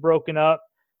 passes broken up.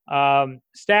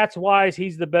 Stats-wise,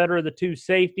 he's the better of the 2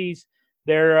 safeties.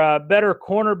 Their better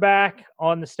cornerback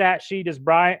on the stat sheet is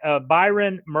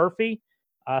Byron Murphy,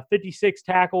 56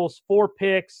 tackles, 4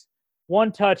 picks,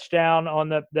 1 touchdown on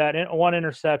that 1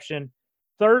 interception,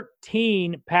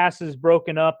 13 passes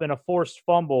broken up, and a forced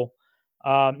fumble.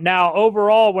 Now,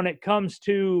 overall, when it comes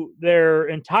to their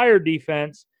entire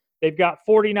defense, they've got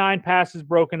 49 passes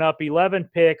broken up, 11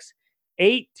 picks,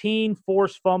 18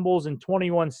 forced fumbles, and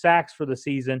 21 sacks for the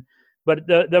season. But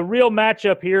the real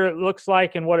matchup here, it looks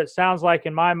like, and what it sounds like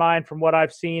in my mind from what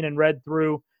I've seen and read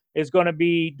through, is going to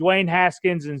be Dwayne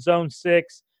Haskins in zone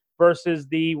 6 versus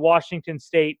the Washington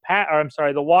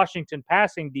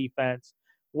passing defense.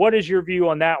 What is your view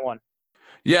on that one?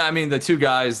 Yeah, I mean, the two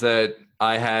guys that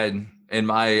I had in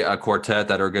my quartet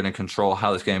that are going to control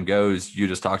how this game goes, you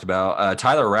just talked about.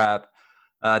 Tyler Rapp,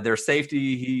 their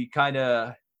safety, he kind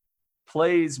of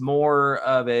plays more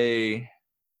of a –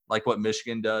 like what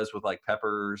Michigan does with like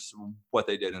Peppers, what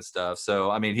they did and stuff.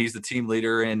 So, I mean, he's the team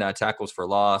leader in tackles for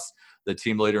loss, the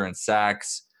team leader in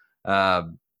sacks. Like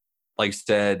you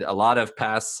said, a lot of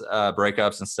pass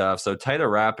breakups and stuff. So Tyler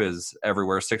Rapp is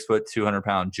everywhere, 6 foot,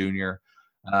 200-pound junior.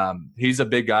 He's a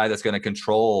big guy that's going to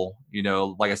control,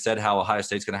 like I said, how Ohio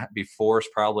State's going to be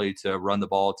forced probably to run the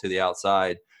ball to the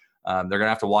outside. They're going to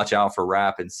have to watch out for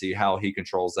Rapp and see how he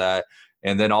controls that.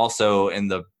 And then also in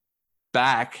the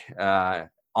back,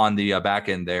 on the back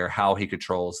end there, how he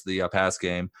controls the pass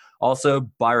game. Also,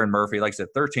 Byron Murphy, like I said,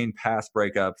 13 pass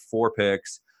breakup, 4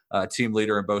 picks, team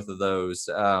leader in both of those.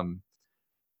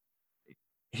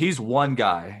 He's one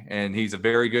guy, and he's a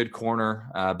very good corner.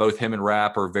 Both him and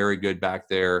Rapp are very good back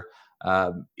there.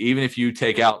 Even if you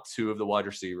take out 2 of the wide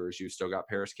receivers, you've still got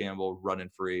Paris Campbell running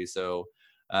free. So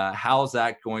how's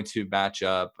that going to match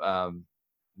up?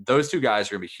 Those 2 guys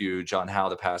are going to be huge on how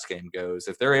the pass game goes.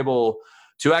 If they're able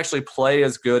to actually play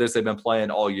as good as they've been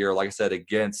playing all year, like I said,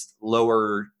 against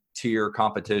lower tier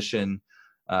competition,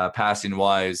 passing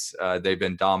wise, they've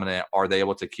been dominant. Are they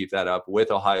able to keep that up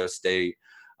with Ohio State,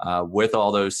 with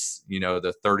all those,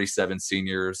 the 37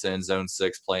 seniors in zone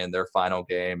 6 playing their final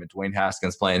game and Dwayne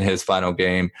Haskins playing his final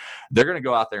game? They're going to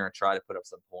go out there and try to put up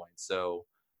some points. So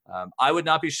I would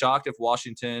not be shocked if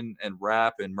Washington and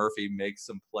Rapp and Murphy make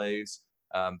some plays.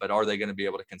 But are they going to be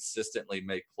able to consistently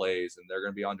make plays? And they're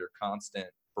going to be under constant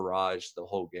barrage the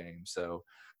whole game. So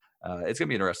it's going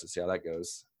to be interesting to see how that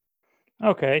goes.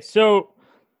 Okay, so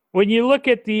when you look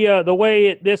at the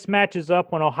way this matches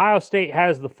up when Ohio State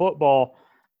has the football,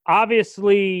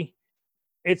 obviously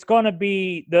it's going to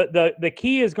be the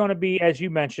key is going to be, as you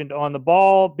mentioned, on the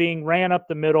ball being ran up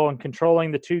the middle and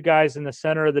controlling the 2 guys in the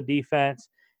center of the defense.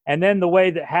 And then the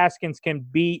way that Haskins can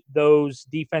beat those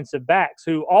defensive backs,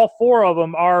 who all 4 of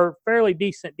them are fairly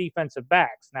decent defensive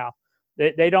backs. Now,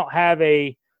 they don't have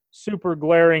a super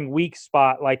glaring weak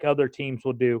spot like other teams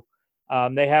will do.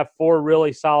 They have 4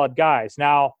 really solid guys.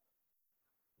 Now,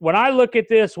 when I look at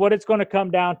this, what it's going to come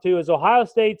down to is Ohio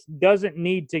State doesn't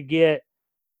need to get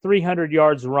 300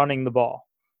 yards running the ball.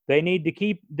 They need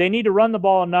to run the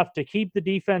ball enough to keep the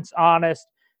defense honest,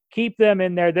 keep them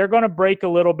in there. They're going to break a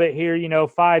little bit here,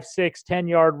 5, 6,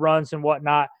 10-yard runs and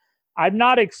whatnot. I'm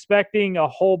not expecting a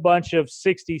whole bunch of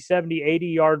 60, 70,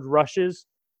 80-yard rushes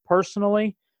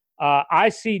personally. I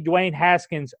see Dwayne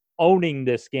Haskins owning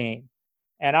this game.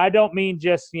 And I don't mean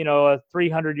just, a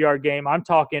 300-yard game. I'm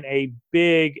talking a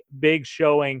big, big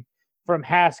showing from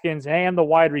Haskins and the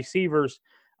wide receivers.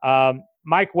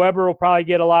 Mike Weber will probably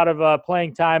get a lot of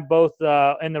playing time both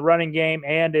in the running game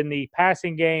and in the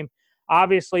passing game.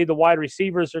 Obviously, the wide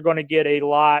receivers are going to get a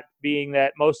lot, being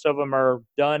that most of them are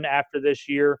done after this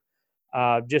year.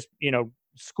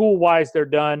 School-wise, they're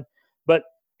done. But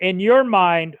in your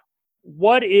mind,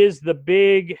 what is the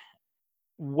big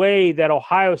way that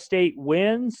Ohio State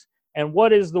wins, and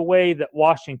what is the way that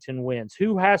Washington wins?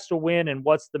 Who has to win, and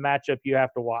what's the matchup you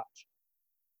have to watch?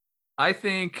 I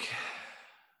think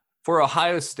for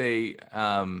Ohio State,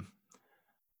 I'm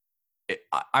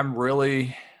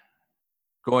really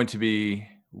going to be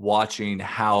watching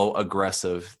how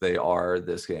aggressive they are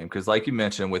this game. Because like you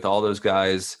mentioned, with all those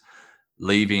guys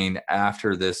leaving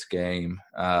after this game,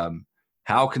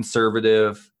 how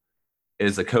conservative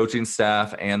is the coaching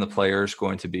staff and the players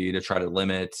going to be to try to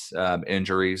limit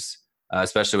injuries,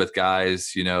 especially with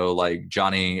guys, like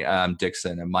Johnny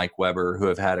Dixon and Mike Weber, who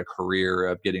have had a career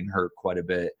of getting hurt quite a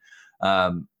bit.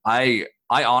 I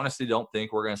honestly don't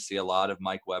think we're going to see a lot of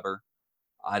Mike Weber.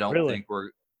 I don't think we're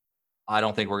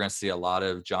going to see a lot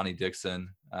of Johnny Dixon.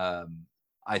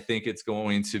 I think it's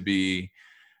going to be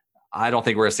 – I don't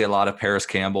think we're going to see a lot of Paris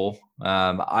Campbell.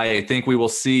 I think we will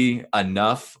see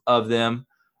enough of them,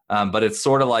 but it's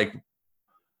sort of like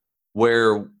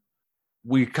where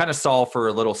we kind of saw for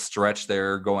a little stretch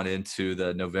there going into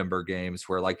the November games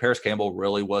where like Paris Campbell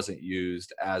really wasn't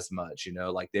used as much,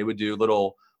 like they would do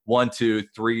little 1, 2,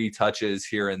 3 touches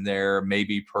here and there,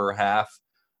 maybe per half,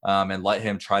 and let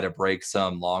him try to break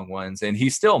some long ones. And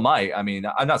he still might. I mean,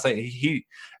 I'm not saying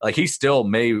he still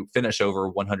may finish over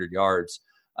 100 yards.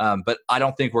 But I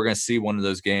don't think we're going to see one of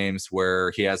those games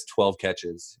where he has 12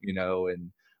 catches,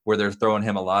 and where they're throwing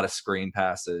him a lot of screen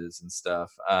passes and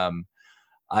stuff.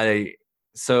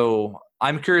 So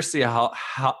I'm curious to see how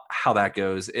that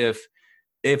goes.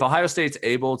 If Ohio State's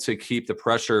able to keep the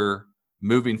pressure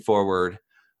moving forward,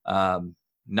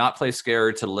 not play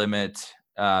scared to limit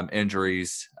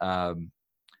injuries,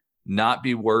 not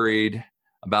be worried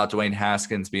about Dwayne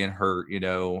Haskins being hurt,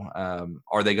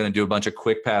 are they going to do a bunch of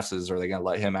quick passes? Or are they going to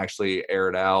let him actually air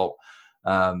it out?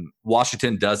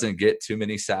 Washington doesn't get too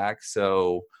many sacks,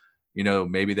 so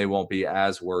maybe they won't be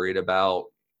as worried about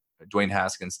Dwayne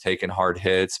Haskins taking hard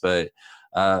hits. But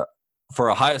for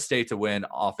Ohio State to win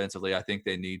offensively, I think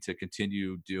they need to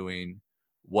continue doing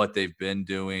what they've been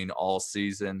doing all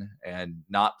season and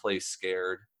not play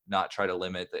scared, not try to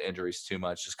limit the injuries too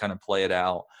much, just kind of play it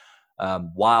out,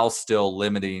 while still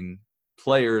limiting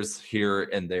players here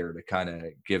and there to kind of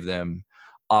give them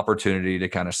opportunity to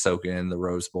kind of soak in the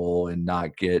Rose Bowl and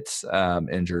not get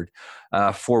injured.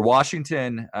 For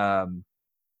Washington,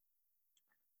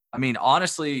 I mean,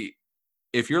 honestly,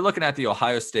 if you're looking at the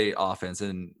Ohio State offense,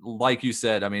 and like you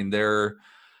said, I mean, the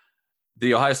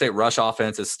Ohio State rush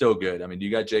offense is still good. I mean, you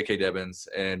got J.K. Dobbins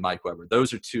and Mike Weber.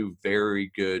 Those are two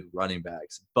very good running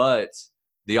backs. But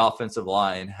the offensive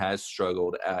line has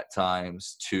struggled at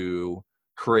times to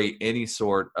create any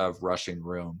sort of rushing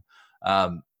room.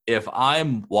 If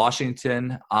I'm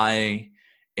Washington, I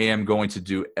am going to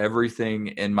do everything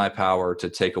in my power to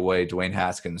take away Dwayne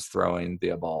Haskins throwing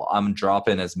the ball. I'm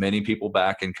dropping as many people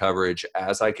back in coverage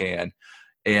as I can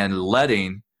and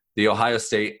letting the Ohio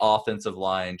State offensive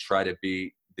line try to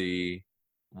beat the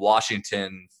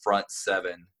Washington front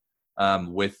seven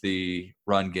with the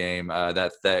run game.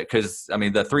 Because I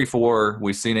mean, the 3-4,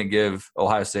 we've seen it give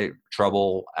Ohio State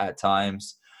trouble at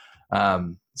times.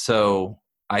 So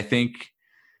I think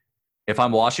if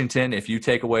I'm Washington, if you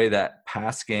take away that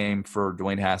pass game for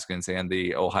Dwayne Haskins and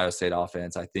the Ohio State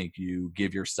offense, I think you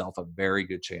give yourself a very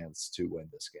good chance to win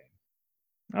this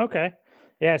game. Okay.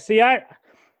 Yeah. See,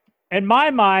 in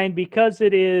my mind, because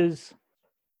it is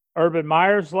Urban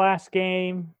Meyer's last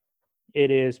game, it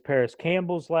is Paris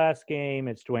Campbell's last game,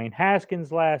 it's Dwayne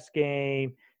Haskins' last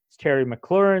game, it's Terry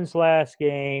McLaurin's last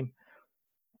game.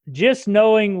 Just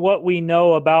knowing what we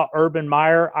know about Urban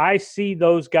Meyer, I see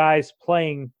those guys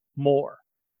playing more.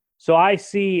 So I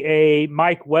see a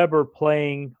Mike Weber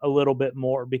playing a little bit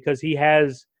more because he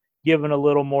has given a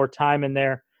little more time in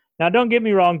there. Now, don't get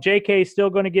me wrong, JK is still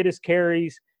going to get his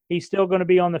carries. He's still going to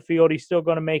be on the field. He's still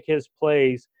going to make his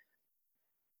plays.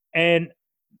 And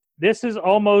this is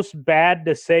almost bad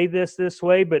to say this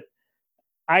way, but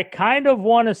I kind of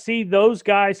want to see those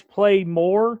guys play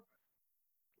more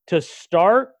to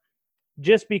start,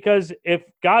 just because if,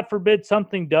 God forbid,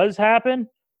 something does happen,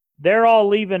 they're all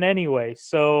leaving anyway.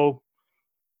 So,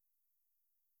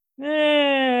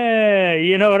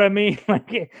 you know what I mean?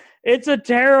 Like, it's a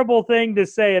terrible thing to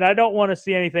say, and I don't want to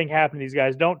see anything happen to these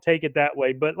guys. Don't take it that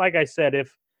way. But like I said,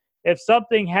 if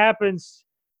something happens,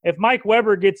 if Mike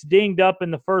Weber gets dinged up in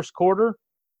the first quarter,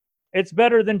 it's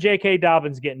better than J.K.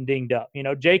 Dobbins getting dinged up.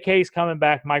 J.K.'s coming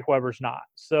back, Mike Weber's not.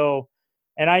 So,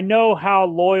 and I know how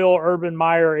loyal Urban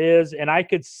Meyer is, and I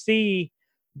could see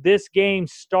this game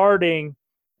starting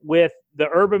with the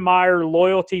Urban Meyer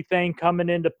loyalty thing coming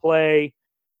into play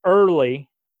early.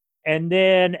 And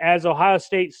then as Ohio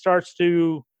State starts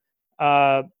to,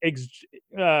 put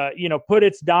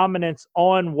its dominance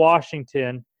on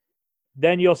Washington,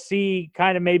 then you'll see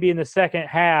kind of maybe in the second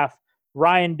half,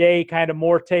 Ryan Day kind of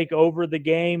more take over the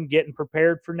game, getting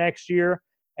prepared for next year.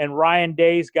 And Ryan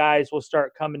Day's guys will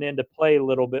start coming into play a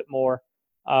little bit more.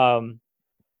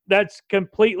 That's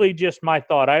completely just my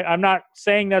thought. I'm not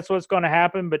saying that's what's going to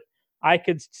happen, but I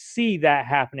could see that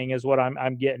happening is what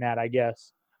I'm getting at, I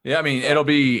guess. Yeah, I mean, it'll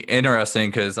be interesting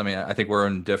because, I mean, I think we're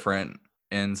on different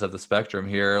ends of the spectrum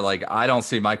here. Like, I don't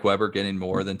see Mike Weber getting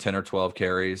more than 10 or 12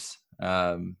 carries.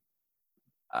 I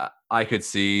could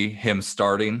see him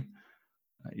starting,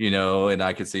 and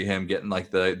I could see him getting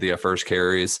like the first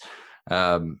carries.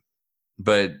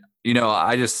 But,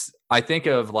 I think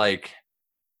of like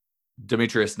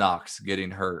Demetrius Knox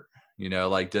getting hurt.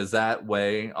 Does that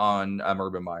weigh on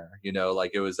Urban Meyer?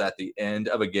 It was at the end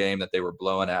of a game that they were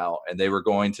blowing out and they were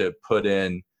going to put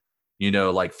in,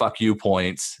 fuck you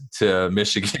points to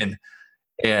Michigan.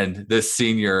 And this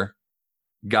senior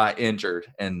got injured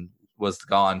and was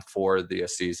gone for the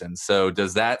season. So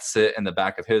does that sit in the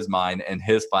back of his mind in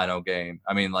his final game?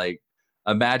 I mean, like,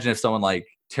 imagine if someone like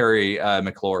Terry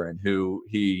McLaurin, who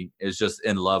he is just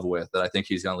in love with, that I think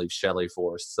he's going to leave Shelley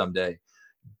for someday,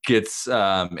 gets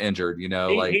injured,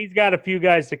 he's got a few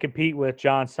guys to compete with,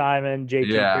 John Simon,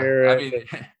 JT Barrett. I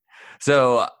mean,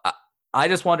 so I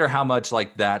just wonder how much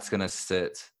like that's going to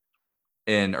sit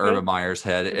in Urban Meyer's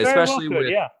head, especially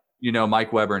with,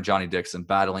 Mike Weber and Johnny Dixon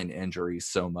battling injuries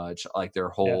so much, like their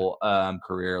whole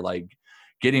career, like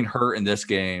getting hurt in this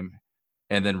game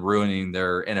and then ruining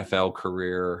their NFL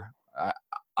career.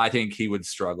 I think he would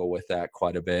struggle with that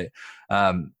quite a bit.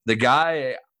 The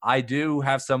guy, I do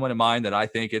have someone in mind that I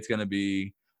think it's going to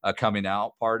be a coming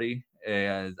out party.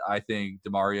 And I think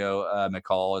DeMario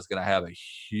McCall is going to have a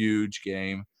huge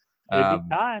game. It'd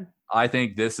be time. I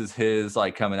think this is his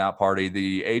like coming out party.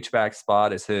 The H-back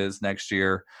spot is his next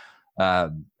year.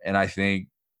 And I think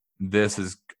this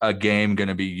is a game going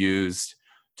to be used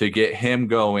to get him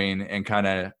going and kind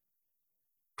of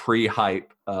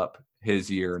pre-hype up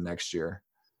his year next year.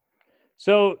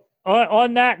 So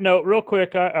on that note, real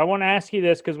quick, I want to ask you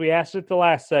this because we asked it the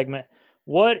last segment.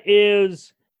 What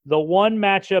is the one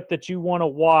matchup that you want to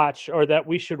watch or that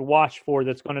we should watch for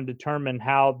that's going to determine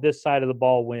how this side of the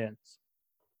ball wins?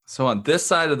 So on this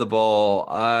side of the ball,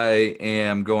 I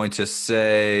am going to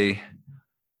say,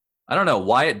 I don't know,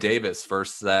 Wyatt Davis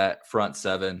versus that front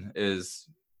seven is,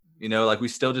 like we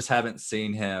still just haven't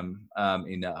seen him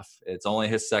enough. It's only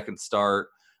his second start.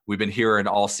 We've been hearing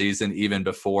all season, even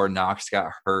before Knox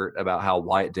got hurt, about how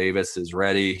Wyatt Davis is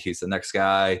ready. He's the next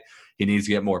guy. He needs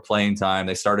to get more playing time.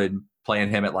 They started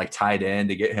playing him at like tight end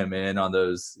to get him in on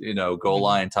those, goal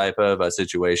line type of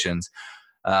situations.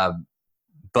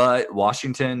 But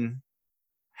Washington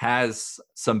has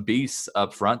some beasts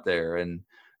up front there. And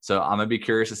so I'm going to be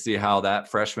curious to see how that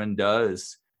freshman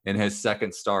does in his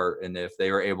second start and if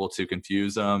they were able to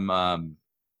confuse him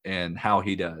and how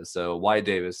he does. So Wyatt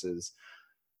Davis is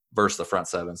versus the front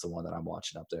seven is the one that I'm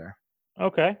watching up there.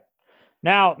 Okay.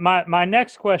 Now, my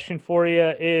next question for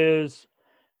you is,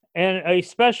 and a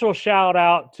special shout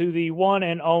out to the one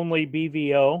and only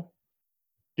BVO.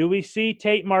 Do we see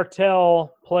Tate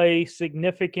Martell play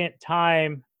significant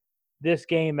time this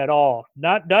game at all?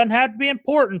 Doesn't have to be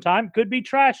important time, could be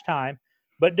trash time,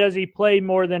 but does he play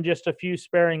more than just a few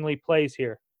sparingly plays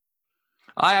here?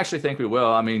 I actually think we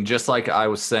will. I mean, just like I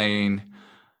was saying,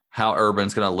 how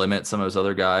Urban's going to limit some of those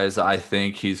other guys, I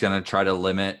think he's going to try to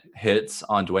limit hits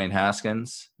on Dwayne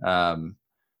Haskins.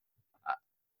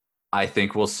 I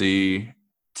think we'll see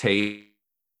Tate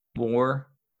more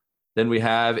than we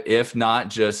have, if not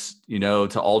just,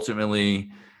 to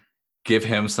ultimately give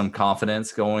him some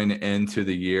confidence going into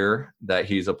the year that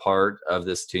he's a part of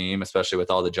this team, especially with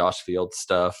all the Josh Fields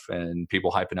stuff and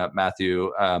people hyping up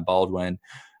Matthew Baldwin.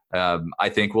 I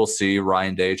think we'll see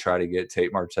Ryan Day try to get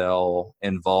Tate Martell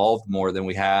involved more than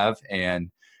we have and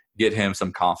get him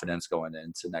some confidence going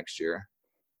into next year.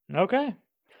 Okay.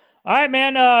 All right,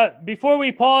 man. Before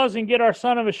we pause and get our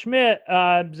son of a Schmidt,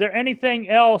 is there anything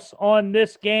else on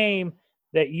this game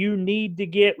that you need to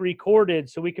get recorded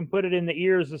so we can put it in the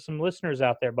ears of some listeners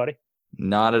out there, buddy?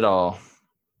 Not at all.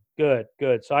 Good.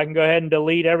 So I can go ahead and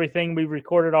delete everything we've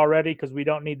recorded already because we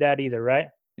don't need that either, right?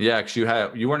 Yeah, because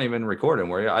you weren't even recording,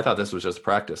 were you? I thought this was just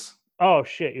practice. Oh,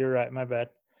 shit. You're right. My bad.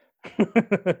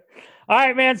 All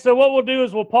right, man. So what we'll do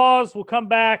is we'll pause. We'll come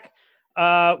back.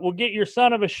 We'll get your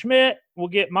son of a Schmidt. We'll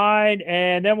get mine,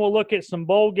 and then we'll look at some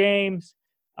bowl games.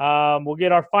 We'll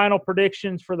get our final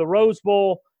predictions for the Rose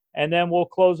Bowl, and then we'll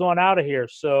close on out of here.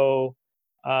 So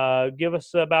give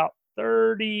us about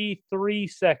 33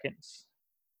 seconds.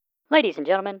 Ladies and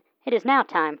gentlemen, it is now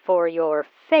time for your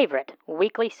favorite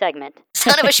weekly segment.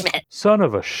 Son of a Schmidt. Son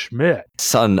of a Schmidt.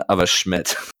 Son of a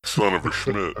Schmidt. Son of a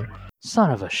Schmidt.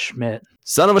 Son of a Schmidt.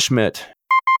 Son of a Schmidt.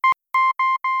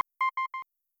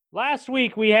 Last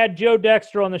week, we had Joe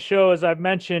Dexter on the show, as I've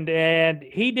mentioned, and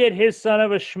he did his son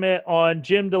of a Schmidt on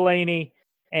Jim Delaney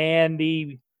and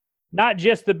not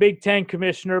just the Big Ten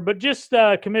commissioner, but just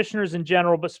commissioners in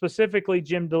general, but specifically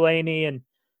Jim Delaney and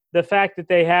the fact that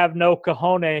they have no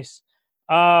cojones.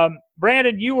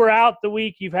 Brandon, you were out the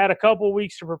week. You've had a couple of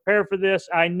weeks to prepare for this.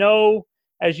 I know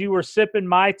as you were sipping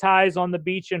Mai Tais on the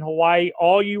beach in Hawaii,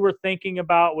 all you were thinking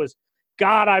about was,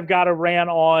 God, I've got to rant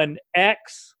on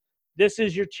X. This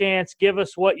is your chance. Give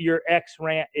us what your X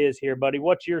rant is here, buddy.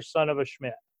 What's your son of a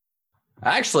Schmidt?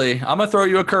 Actually, I'm going to throw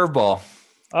you a curveball.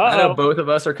 I know both of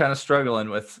us are kind of struggling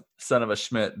with son of a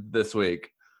Schmidt this week.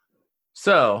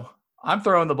 So I'm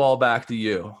throwing the ball back to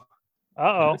you.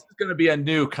 This is going to be a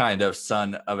new kind of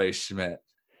son of a Schmidt.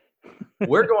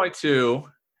 We're going to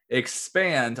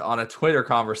expand on a Twitter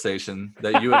conversation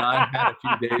that you and I had a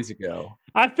few days ago.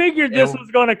 I figured this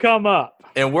was going to come up.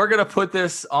 And we're going to put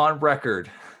this on record.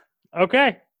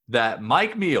 Okay. That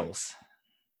Mike Meals,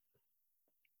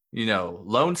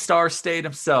 Lone Star State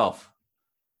himself,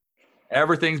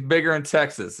 everything's bigger in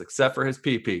Texas except for his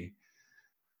pee-pee,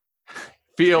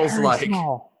 feels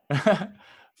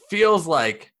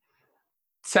like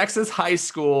Texas high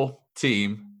school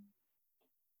team,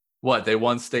 they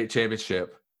won state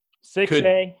championship.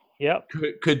 6A, yep.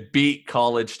 Could beat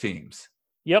college teams.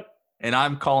 Yep. And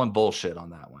I'm calling bullshit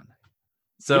on that one.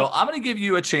 So I'm going to give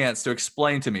you a chance to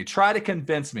explain to me, try to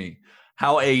convince me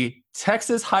how a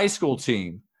Texas high school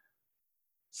team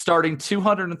starting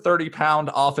 230-pound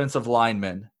offensive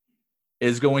lineman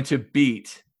is going to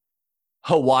beat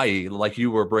Hawaii, like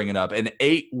you were bringing up, an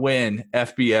 8-win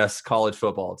FBS college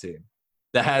football team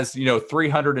that has,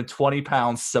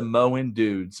 320-pound Samoan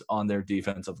dudes on their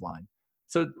defensive line.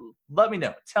 So let me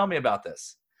know. Tell me about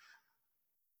this.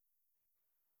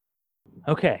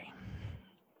 Okay.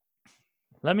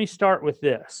 Let me start with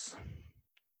this.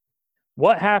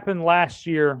 What happened last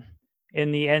year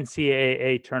in the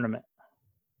NCAA tournament?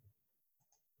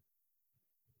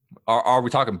 Are we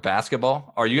talking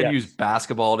basketball? Are you going to use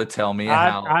basketball to tell me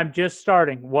how? I'm just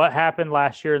starting. What happened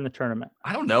last year in the tournament?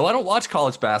 I don't know. I don't watch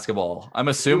college basketball. I'm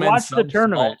assuming some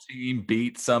small team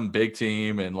beat some big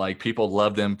team and people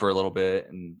loved them for a little bit.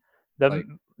 And the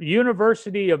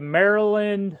University of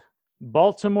Maryland,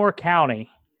 Baltimore County.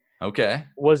 Okay.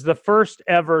 Was the first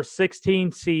ever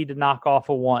 16 seed to knock off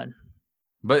a 1.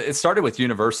 But it started with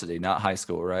university, not high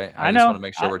school, right? I know. Just want to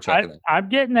make sure we're checking it. I'm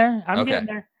getting there. I'm getting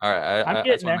there. All right. I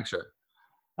just want to make sure.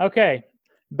 Okay.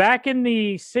 Back in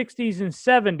the 60s and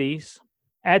 70s,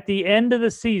 at the end of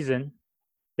the season,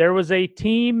 there was a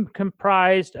team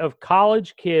comprised of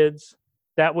college kids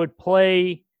that would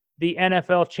play the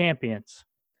NFL champions.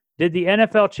 Did the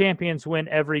NFL champions win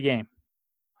every game?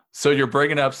 So you're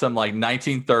bringing up some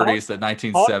 1930s to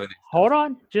 1970s. Hold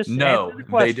on. No,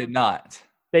 they did not.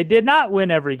 They did not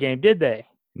win every game, did they?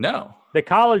 No. The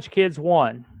college kids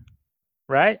won,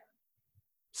 right?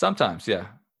 Sometimes, yeah.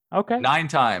 Okay. 9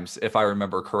 times, if I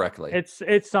remember correctly.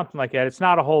 It's something like that. It's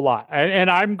not a whole lot. And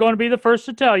I'm going to be the first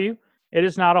to tell you, it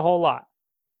is not a whole lot.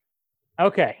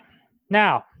 Okay.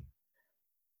 Now,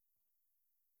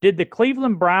 did the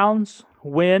Cleveland Browns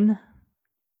win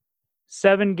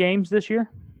 7 games this year?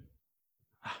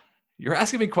 You're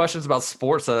asking me questions about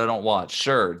sports that I don't watch.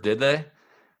 Sure. Did they?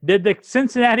 Did the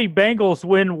Cincinnati Bengals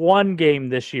win 1 game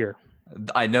this year?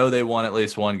 I know they won at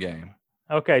least 1 game.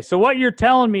 Okay, so what you're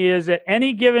telling me is at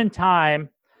any given time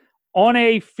on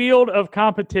a field of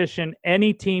competition,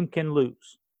 any team can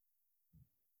lose.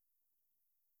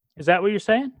 Is that what you're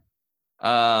saying?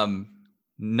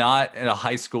 Not in a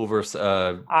high school versus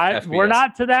FBS. We're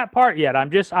not to that part yet.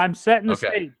 I'm setting the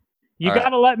stage. You got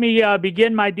to let me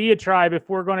begin my diatribe if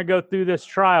we're going to go through this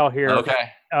trial here. Okay.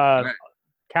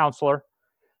 Counselor.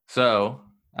 So,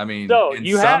 in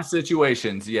some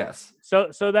situations, yes.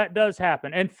 So that does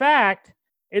happen. In fact,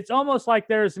 it's almost like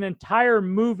there's an entire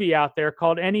movie out there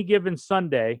called Any Given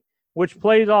Sunday, which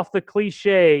plays off the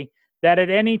cliche that at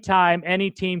any time,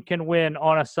 any team can win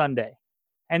on a Sunday.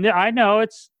 And I know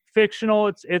it's fictional,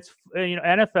 it's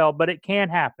NFL, but it can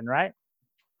happen, right?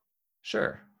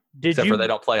 Sure. Except for they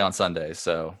don't play on Sundays,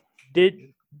 so.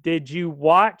 Did you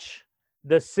watch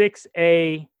the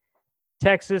 6A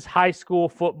Texas high school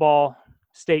football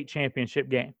state championship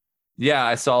game? Yeah,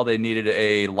 I saw they needed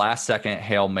a last-second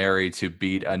Hail Mary to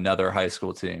beat another high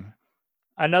school team.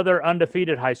 Another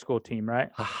undefeated high school team, right?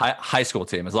 High school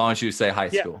team, as long as you say high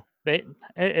school.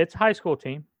 It's high school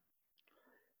team.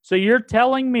 So you're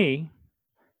telling me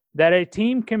that a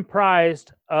team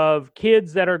comprised of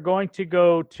kids that are going to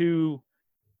go to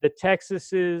the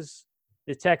Texases,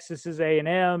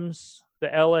 A&Ms, the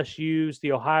LSUs,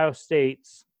 the Ohio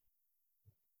States,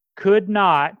 could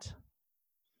not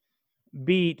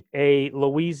beat a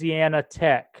Louisiana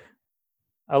Tech,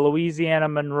 a Louisiana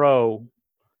Monroe,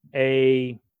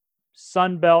 a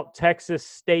Sunbelt Texas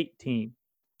State team.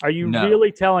 Are you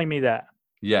really telling me that?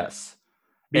 Yes.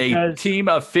 A team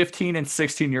of 15 and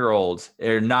 16-year-olds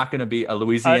are not going to be a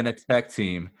Louisiana Tech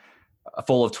team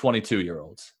full of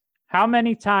 22-year-olds. How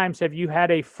many times have you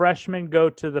had a freshman go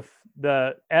to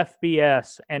the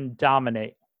FBS and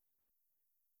dominate?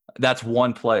 That's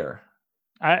one player.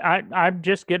 I'm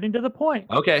just getting to the point.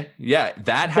 Okay. Yeah,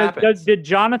 that happens. Did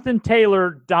Jonathan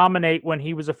Taylor dominate when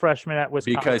he was a freshman at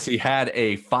Wisconsin? Because he had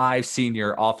a 5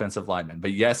 senior offensive lineman.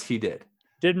 But yes, he did.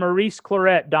 Did Maurice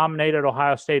Clarett dominate at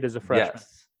Ohio State as a freshman?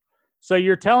 Yes. So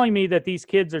you're telling me that these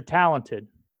kids are talented?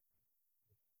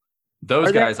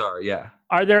 Those guys are, yeah.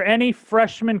 Are there any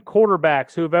freshman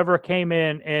quarterbacks who've ever came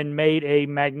in and made a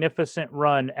magnificent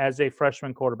run as a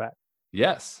freshman quarterback?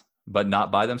 Yes, but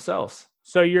not by themselves.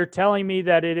 So you're telling me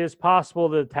that it is possible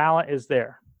the talent is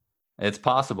there? It's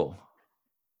possible.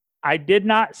 I did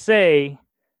not say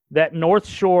that North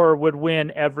Shore would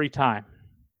win every time.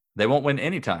 They won't win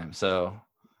any time, so.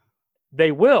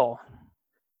 They will.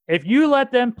 If you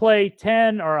let them play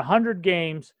 10 or 100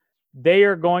 games, they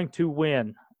are going to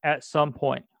win at some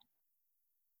point.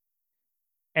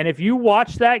 And if you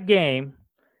watch that game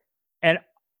and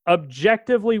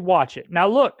objectively watch it. Now,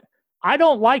 look, I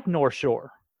don't like North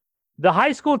Shore. The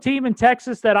high school team in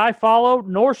Texas that I follow,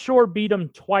 North Shore beat them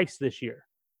twice this year.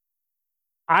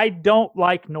 I don't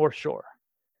like North Shore.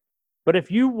 But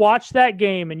if you watch that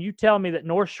game and you tell me that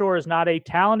North Shore is not a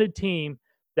talented team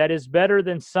that is better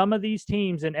than some of these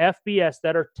teams in FBS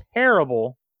that are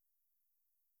terrible,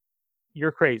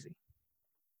 you're crazy.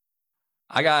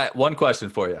 I got one question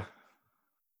for you.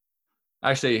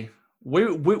 Actually, we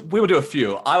will do a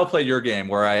few. I will play your game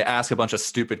where I ask a bunch of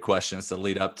stupid questions to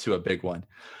lead up to a big one.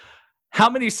 How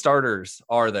many starters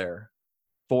are there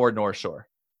for North Shore?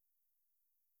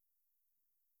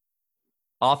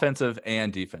 Offensive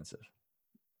and defensive.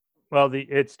 Well,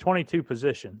 it's 22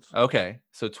 positions. Okay,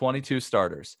 so 22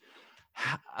 starters.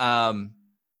 How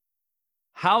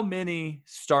many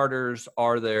starters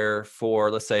are there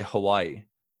for, let's say, Hawaii?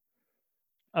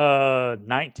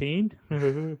 19.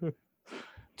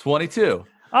 22.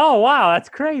 Oh, wow, that's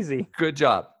crazy. Good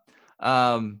job.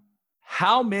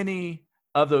 How many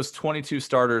of those 22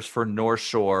 starters for North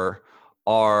Shore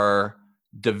are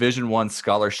Division I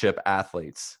scholarship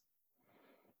athletes?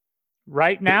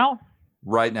 Right now?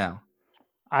 Right now.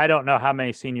 I don't know how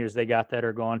many seniors they got that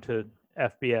are going to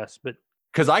FBS, but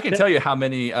because I can tell you how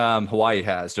many Hawaii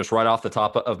has just right off the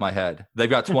top of my head. They've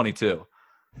got 22.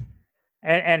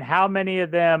 And how many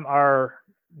of them are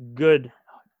good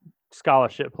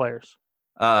scholarship players?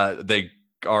 They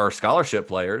are scholarship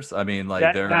players. I mean,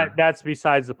 like that's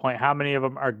besides the point. How many of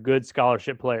them are good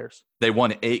scholarship players? They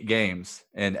won 8 games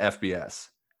in FBS.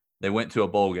 They went to a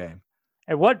bowl game.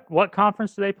 And what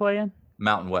conference do they play in?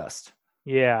 Mountain West.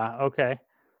 Yeah. Okay.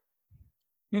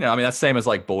 You know, I mean, that's same as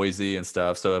like Boise and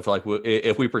stuff. So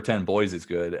if we pretend Boise's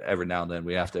good, every now and then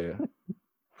we have to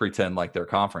pretend like their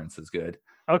conference is good.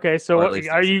 Okay. So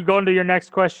are you going to your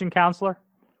next question, counselor?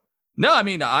 No, I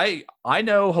mean, I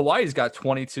know Hawaii's got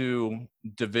 22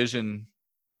 Division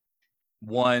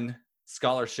I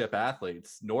scholarship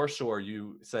athletes. North Shore,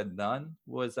 you said none.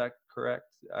 Was that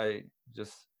correct? I'm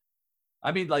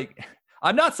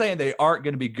not saying they aren't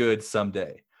going to be good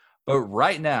someday, but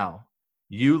right now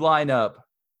you line up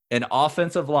an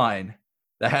offensive line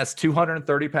that has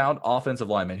 230-pound offensive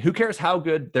linemen. Who cares how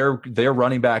good their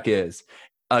running back is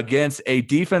against a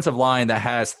defensive line that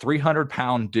has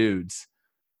 300-pound dudes,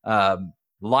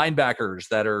 linebackers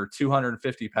that are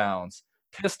 250 pounds,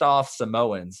 pissed off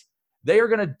Samoans. They are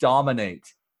going to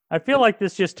dominate. I feel like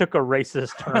this just took a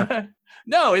racist turn.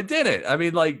 No, it didn't. I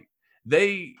mean, like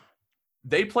they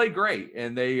play great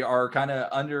and they are kind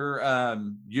of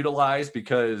utilized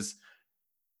because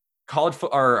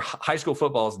high school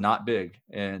football is not big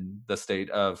in the state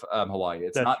of Hawaii.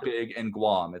 It's That's not true. Big in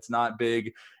Guam. It's not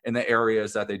big in the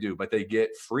areas that they do, but they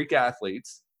get freak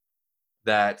athletes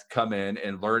that come in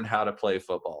and learn how to play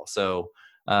football. So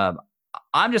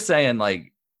I'm just saying,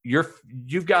 like,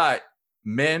 you've got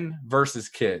men versus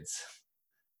kids,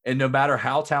 and no matter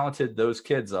how talented those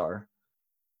kids are,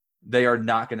 they are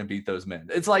not going to beat those men.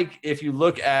 It's like if you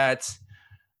look at,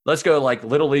 let's go like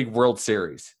Little League World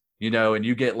Series, you know, and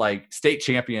you get like state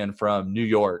champion from New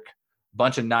York,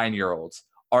 bunch of 9-year-olds.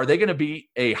 Are they going to beat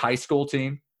a high school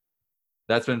team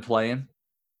that's been playing?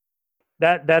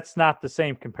 That's not the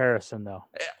same comparison, though.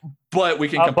 But we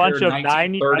can compare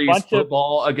 1930s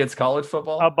football against college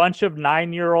football. A bunch of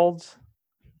 9-year-olds.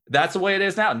 That's the way it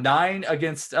is now. 9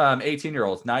 against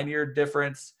 18-year-olds. 9-year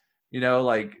difference. You know,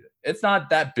 like it's not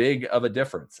that big of a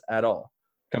difference at all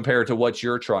compared to what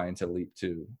you're trying to leap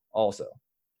to also.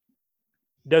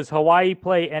 Does Hawaii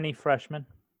play any freshmen?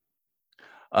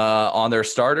 On their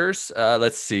starters,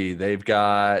 let's see. They've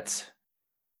got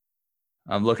 –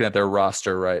 I'm looking at their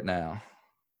roster right now.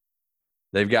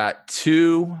 They've got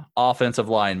 2 offensive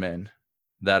linemen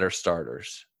that are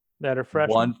starters. That are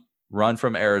freshmen? One run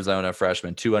from Arizona,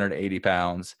 freshman, 280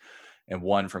 pounds, and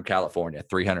one from California,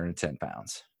 310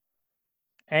 pounds.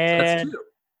 And so that's 2.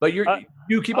 But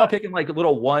you keep on picking like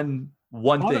little one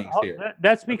things here.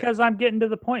 That's because I'm getting to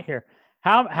the point here.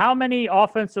 How many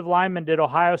offensive linemen did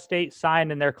Ohio State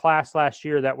sign in their class last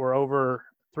year that were over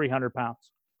 300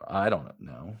 pounds? I don't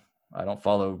know. I don't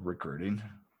follow recruiting.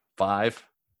 5.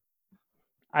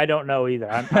 I don't know either.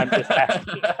 I'm just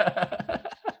asking.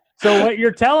 So what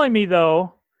you're telling me,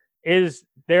 though, is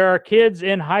there are kids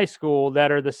in high school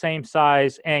that are the same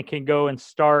size and can go and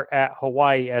start at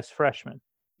Hawaii as freshmen.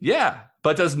 Yeah,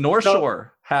 but does North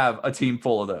Shore have a team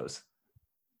full of those?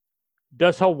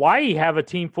 Does Hawaii have a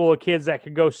team full of kids that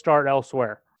could go start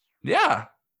elsewhere? Yeah.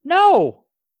 No.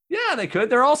 Yeah, they could.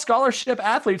 They're all scholarship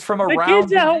athletes from around. The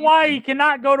kids at Hawaii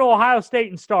cannot go to Ohio State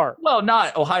and start. Well,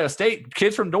 not Ohio State.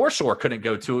 Kids from North Shore couldn't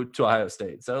go to Ohio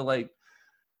State. So, like,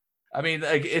 I mean,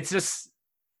 like, it's just,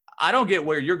 I don't get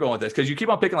where you're going with this because you keep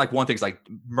on picking like one thing. Like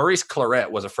Maurice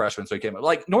Claret was a freshman, so he came up.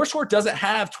 Like North Shore doesn't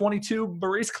have 22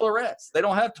 Maurice Clarets. They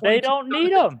don't have 22. They don't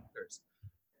need them.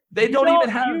 They don't even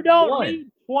have. You don't one.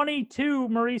 need 22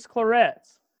 Maurice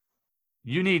Clarets.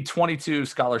 You need 22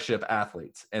 scholarship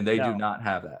athletes, and they No. do not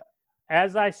have that.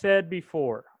 As I said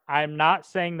before, I'm not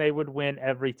saying they would win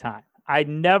every time. I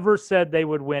never said they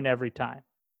would win every time.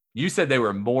 You said they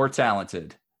were more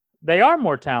talented. They are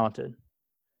more talented.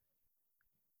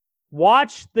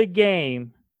 Watch the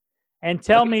game and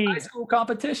tell me. High school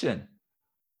competition.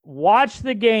 Watch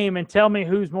the game and tell me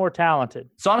who's more talented.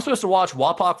 So I'm supposed to watch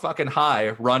Wapak fucking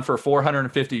High run for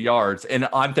 450 yards, and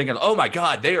I'm thinking, oh my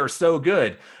God, they are so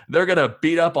good. They're going to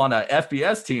beat up on a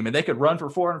FBS team, and they could run for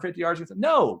 450 yards.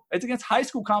 No, it's against high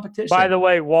school competition. By the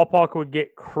way, Wapak would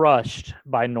get crushed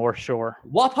by North Shore.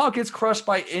 Wapak gets crushed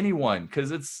by anyone because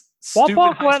it's stupid.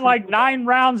 Wapak went like 9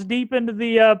 rounds deep into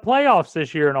the playoffs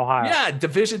this year in Ohio. Yeah,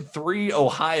 Division III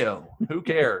Ohio. Who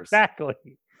cares? Exactly.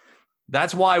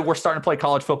 That's why we're starting to play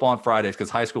college football on Fridays because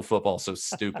high school football is so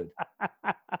stupid.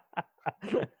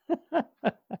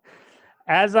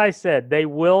 As I said, they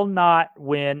will not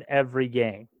win every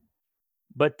game.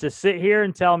 But to sit here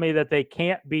and tell me that they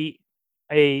can't beat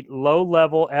a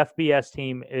low-level FBS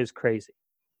team is crazy.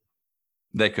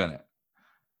 They couldn't.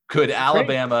 Could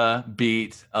Alabama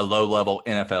beat a low-level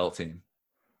NFL team?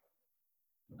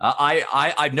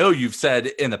 I know you've said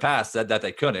in the past that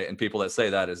they couldn't, and people that say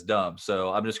that is dumb.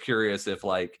 So I'm just curious if,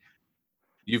 like,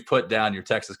 you've put down your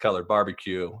Texas colored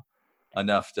barbecue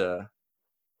enough to.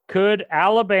 Could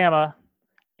Alabama,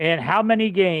 in how many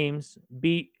games,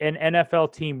 beat an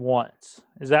NFL team once?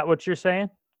 Is that what you're saying?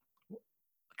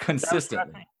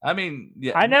 Consistently. I mean,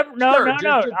 yeah. I never. No, sure,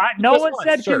 no. No one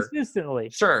said sure. consistently.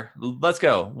 Sure. Let's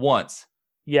go. Once.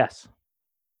 Yes.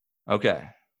 Okay.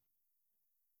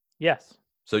 Yes.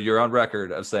 So you're on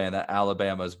record of saying that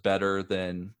Alabama's better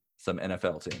than some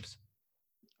NFL teams.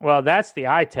 Well, that's the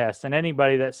eye test, and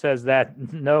anybody that says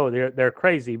that, no, they're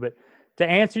crazy. But to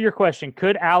answer your question,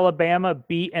 could Alabama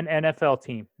beat an NFL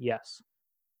team? Yes.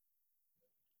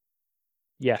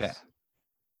 Yes. Okay.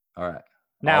 All right.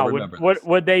 Now,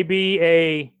 would they be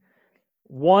a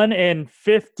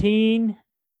 1-15,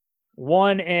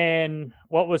 1 in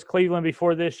what was Cleveland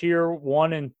before this year?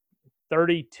 1-32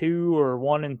 or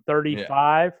 1-35?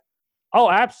 Yeah. Oh,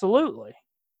 absolutely.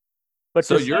 But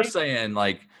so you're saying,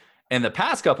 like, in the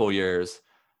past couple of years,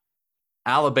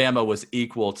 Alabama was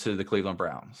equal to the Cleveland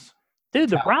Browns.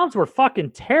 Dude, the Browns were fucking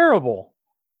terrible.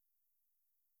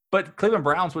 But Cleveland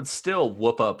Browns would still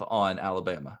whoop up on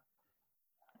Alabama.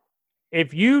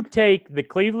 If you take the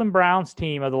Cleveland Browns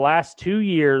team of the last 2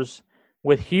 years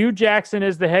with Hugh Jackson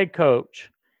as the head coach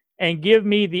and give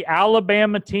me the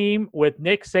Alabama team with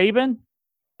Nick Saban,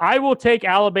 I will take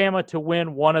Alabama to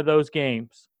win one of those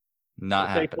games. Not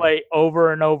happening. They play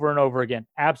over and over and over again.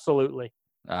 Absolutely.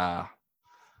 We'll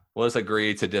just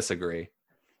agree to disagree.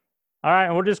 All right,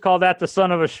 and we'll just call that the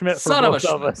son of a Schmidt for both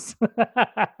of us.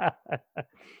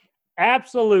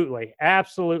 Absolutely.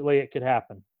 Absolutely, it could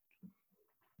happen.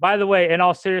 By the way, in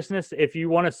all seriousness, if you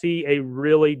want to see a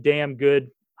really damn good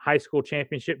high school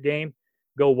championship game,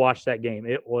 go watch that game.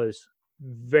 It was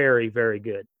very, very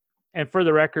good. And for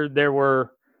the record, there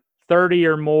were 30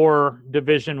 or more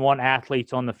Division I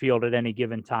athletes on the field at any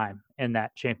given time in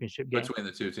that championship game. Between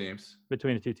the two teams?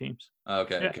 Between the two teams.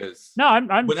 Okay, because no,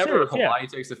 I'm whenever serious, Hawaii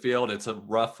takes the field, it's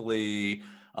roughly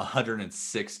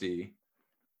 160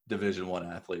 Division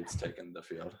I athletes taking the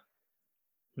field.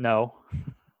 No.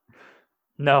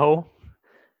 No.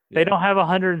 Yeah. They don't have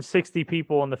 160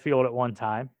 people on the field at one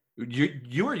time.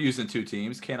 You were using two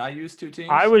teams. Can I use two teams?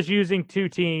 I was using two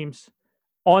teams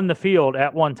on the field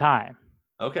at one time.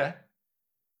 Okay.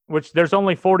 Which there's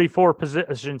only 44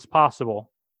 positions possible.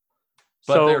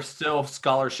 But there's still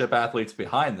scholarship athletes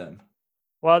behind them.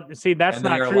 Well, see, that's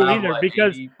not true either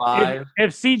because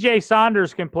if CJ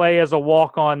Saunders can play as a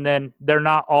walk-on, then they're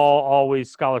not all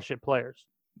always scholarship players.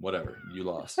 Whatever. You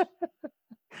lost.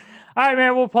 All right,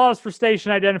 man, we'll pause for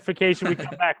station identification. We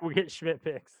come back, we'll get Schmidt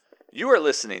picks. You are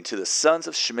listening to the Sons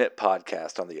of Schmidt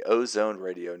podcast on the Ozone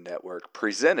Radio Network,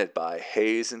 presented by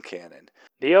Hayes and Cannon.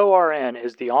 The ORN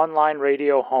is the online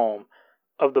radio home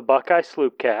of the Buckeye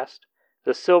Sloopcast,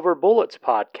 the Silver Bullets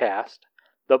podcast,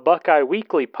 the Buckeye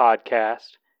Weekly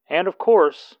podcast, and of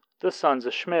course, the Sons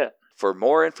of Schmidt. For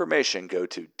more information, go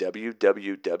to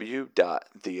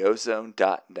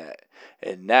www.theozone.net.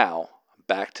 And now,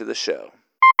 back to the show.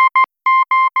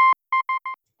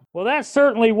 Well, that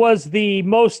certainly was the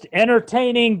most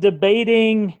entertaining,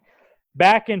 debating,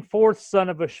 back and forth son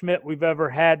of a Schmidt we've ever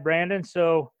had, Brandon.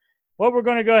 So what we're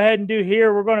going to go ahead and do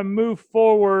here, we're going to move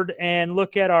forward and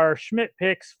look at our Schmidt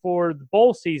picks for the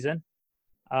bowl season.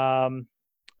 And,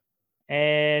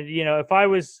 you know, if I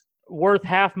was worth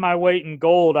half my weight in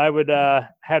gold, I would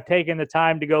have taken the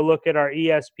time to go look at our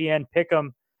ESPN Pick'em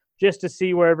just to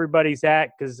see where everybody's at,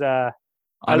 because I'm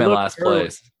in last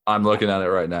place. I'm looking at it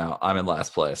right now. I'm in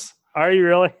last place. Are you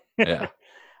really? Yeah.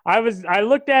 I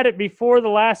looked at it before the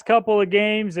last couple of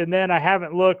games, and then I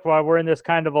haven't looked while we're in this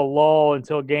kind of a lull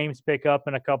until games pick up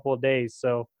in a couple of days.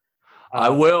 So I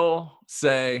will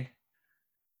say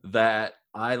that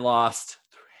I lost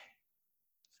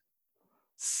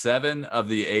 7 of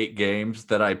the 8 games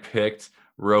that I picked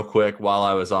real quick while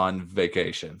I was on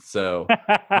vacation. So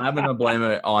I'm going to blame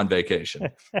it on vacation.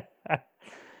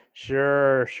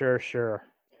 Sure.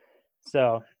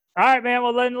 So, all right, man.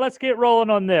 Well, then let's get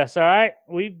rolling on this. All right.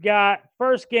 We've got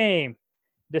first game,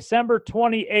 December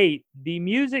 28th, the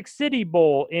Music City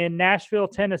Bowl in Nashville,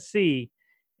 Tennessee.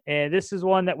 And this is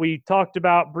one that we talked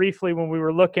about briefly when we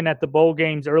were looking at the bowl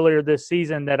games earlier this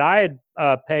season that I had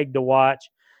pegged to watch.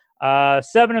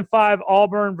 7-5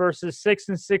 Auburn versus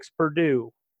 6-6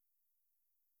 Purdue.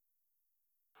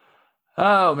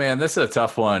 Oh, man, this is a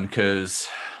tough one because,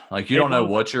 like, you don't know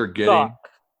what you're getting.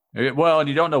 Well, and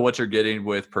you don't know what you're getting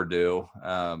with Purdue.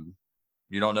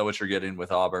 You don't know what you're getting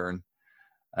with Auburn.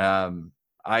 I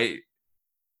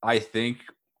think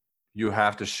you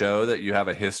have to show that you have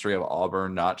a history of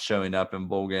Auburn not showing up in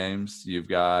bowl games. You've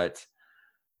got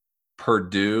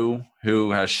Purdue,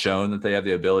 who has shown that they have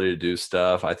the ability to do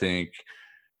stuff. I think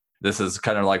this is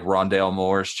kind of like Rondale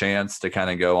Moore's chance to kind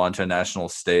of go onto a national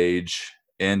stage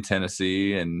in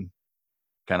Tennessee and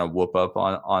kind of whoop up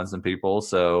on some people.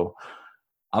 So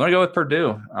I'm going to go with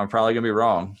Purdue. I'm probably going to be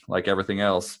wrong like everything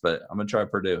else, but I'm going to try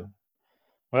Purdue.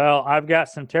 Well, I've got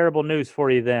some terrible news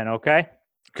for you then, okay?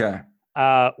 Okay.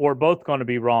 We're both going to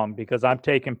be wrong because I'm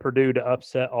taking Purdue to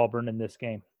upset Auburn in this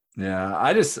game. Yeah,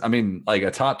 I mean, like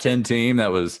a top 10 team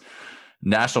that was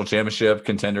national championship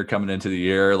contender coming into the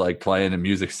year, like playing a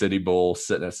Music City Bowl,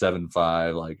 sitting at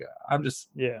 7-5. Like, I'm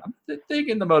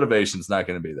thinking the motivation's not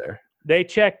going to be there. They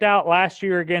checked out last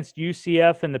year against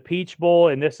UCF in the Peach Bowl,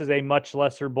 and this is a much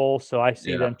lesser bowl, so I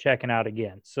see them checking out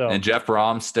again. So, and Jeff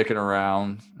Brom sticking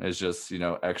around is just,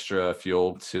 extra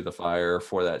fuel to the fire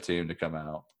for that team to come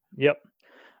out. Yep.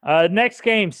 Next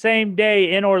game, same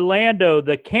day in Orlando,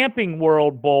 the Camping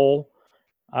World Bowl.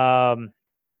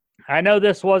 I know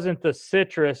this wasn't the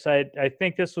Citrus. I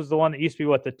think this was the one that used to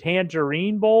be the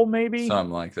Tangerine Bowl, maybe?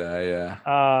 Something like that, yeah.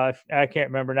 I can't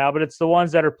remember now, but it's the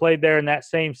ones that are played there in that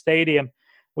same stadium.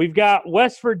 We've got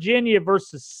West Virginia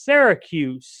versus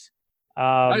Syracuse.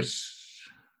 Go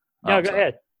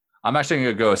ahead. I'm actually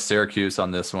going to go with Syracuse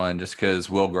on this one just because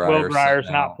Will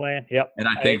Grier's not playing. Yep. And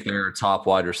I think their top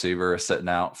wide receiver is sitting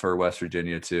out for West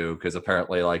Virginia too, because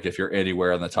apparently, like, if you're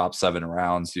anywhere in the top 7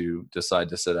 rounds, you decide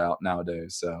to sit out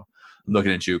nowadays. So I'm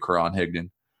looking at you, Karan Higdon.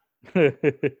 But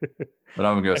I'm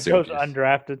going to go Syracuse.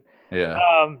 Undrafted. Yeah.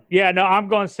 I'm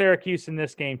going Syracuse in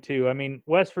this game too. I mean,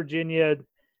 West Virginia,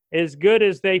 as good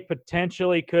as they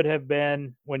potentially could have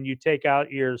been, when you take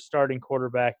out your starting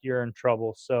quarterback, you're in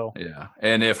trouble. So yeah,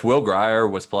 and if Will Grier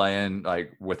was playing,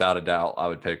 like, without a doubt, I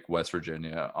would pick West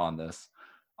Virginia on this.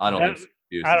 I don't know.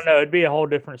 It'd be a whole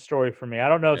different story for me. I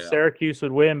don't know if Syracuse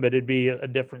would win, but it'd be a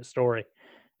different story.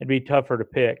 It'd be tougher to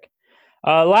pick.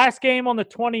 Last game on the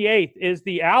 28th is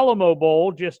the Alamo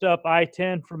Bowl, just up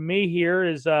I-10 from me here,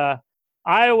 is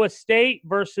Iowa State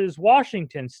versus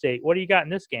Washington State. What do you got in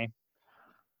this game?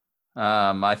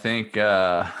 I think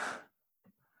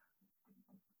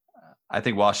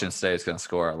Washington State is going to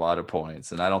score a lot of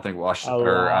points, and I don't think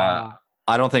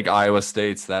I don't think Iowa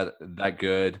State's that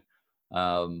good.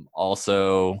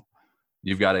 Also,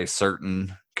 you've got a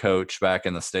certain coach back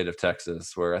in the state of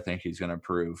Texas where I think he's going to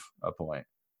prove a point.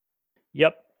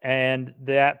 Yep, and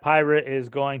that Pirate is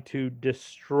going to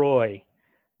destroy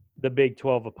the Big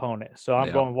 12 opponent. So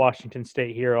I'm going Washington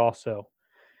State here also.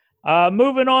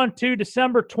 Moving on to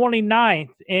December 29th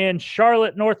in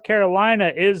Charlotte, North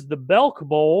Carolina is the Belk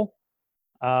Bowl,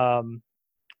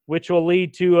 which will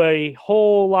lead to a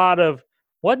whole lot of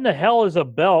What in the hell is a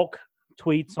Belk?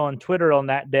 Tweets on Twitter on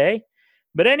that day.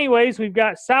 But anyways, we've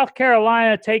got South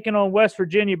Carolina taking on West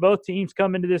Virginia. Both teams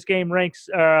come into this game with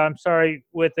a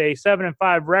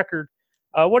 7-5 record.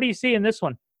 What do you see in this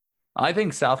one? I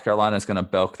think South Carolina is going to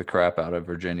belk the crap out of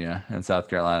Virginia, and South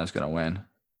Carolina is going to win.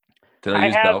 Did I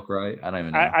use belk right? I don't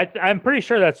even know. I'm pretty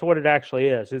sure that's what it actually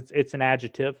is. It's an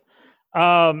adjective.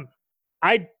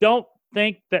 I don't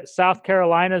think that South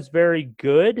Carolina is very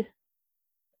good.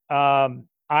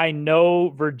 I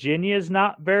know Virginia is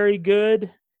not very good.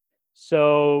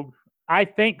 So I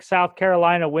think South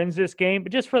Carolina wins this game.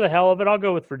 But just for the hell of it, I'll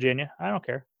go with Virginia. I don't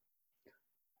care.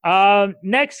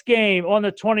 Next game on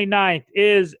the 29th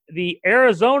is the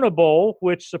Arizona Bowl,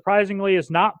 which surprisingly is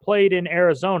not played in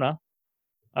Arizona.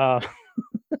 Yeah,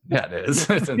 it is.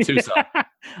 It's in Tucson.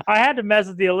 I had to mess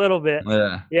with you a little bit.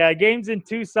 Yeah, game's in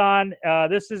Tucson.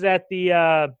 This is at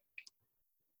the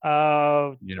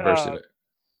University of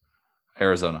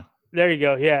Arizona. There you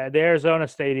go. Yeah, the Arizona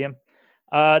Stadium.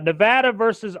 Nevada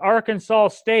versus Arkansas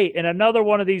State. And another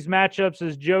one of these matchups,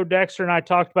 as Joe Dexter and I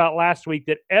talked about last week,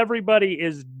 that everybody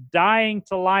is dying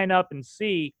to line up and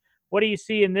see. What do you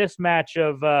see in this match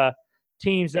of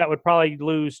teams that would probably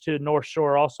lose to North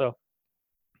Shore also?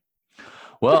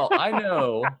 Well, I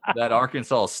know that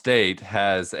Arkansas State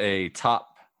has a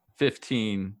top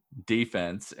 15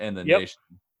 defense in the nation.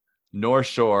 North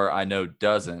Shore, I know,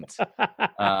 doesn't.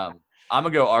 I'm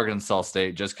going to go Arkansas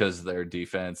State just because their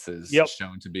defense is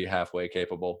shown to be halfway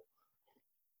capable.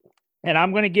 And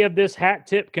I'm going to give this hat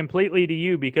tip completely to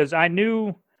you because I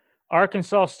knew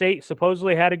Arkansas State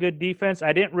supposedly had a good defense.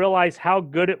 I didn't realize how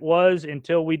good it was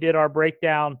until we did our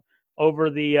breakdown over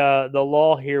the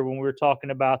law here when we were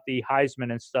talking about the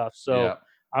Heisman and stuff. So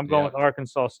I'm going with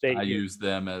Arkansas State. I use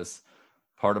them as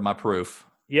part of my proof.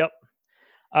 Yep.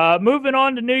 Moving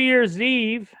on to New Year's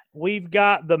Eve, we've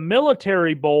got the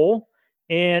Military Bowl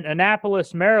in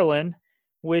Annapolis, Maryland,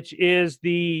 which is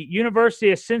the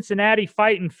University of Cincinnati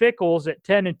Fighting Fickles at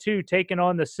 10-2, taking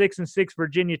on the 6-6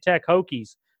 Virginia Tech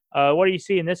Hokies. What do you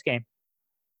see in this game?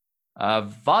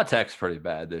 Va-Tech's pretty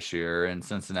bad this year, and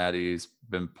Cincinnati's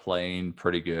been playing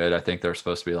pretty good. I think they're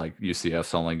supposed to be like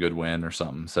UCF's only good win or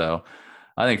something. So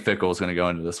I think Fickle's going to go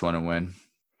into this one and win.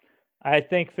 I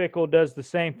think Fickle does the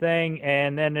same thing,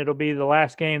 and then it'll be the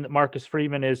last game that Marcus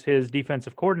Freeman is his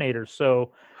defensive coordinator.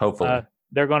 So hopefully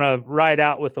they're going to ride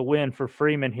out with a win for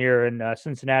Freeman here, and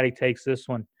Cincinnati takes this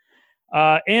one.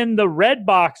 In the Red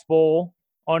Box Bowl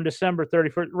on December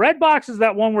 31st. Red Box is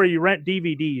that one where you rent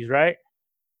DVDs, right?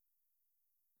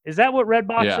 Is that what Red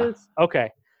Box is? Okay.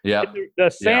 Yeah.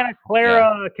 The Santa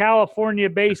Clara,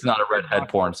 California-based. It's not a redhead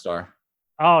porn star.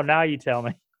 Oh, now you tell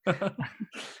me.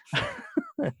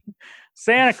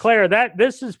 Santa Clara.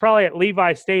 This is probably at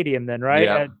Levi Stadium then, right?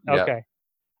 Yeah. Okay.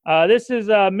 This is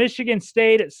Michigan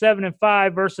State at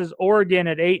 7-5 versus Oregon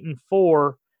at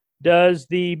 8-4. Does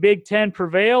the Big Ten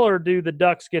prevail, or do the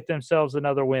Ducks get themselves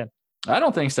another win? I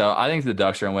don't think so. I think the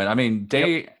Ducks are going to win. I mean,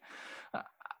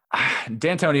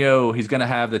 D'Antonio, he's going to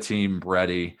have the team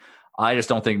ready. I just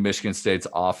don't think Michigan State's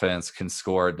offense can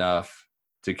score enough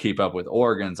to keep up with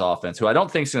Oregon's offense, who I don't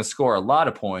think is going to score a lot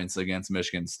of points against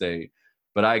Michigan State.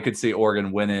 But I could see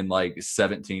Oregon winning like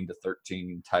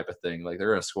 17-13 type of thing. Like they're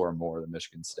going to score more than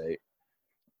Michigan State.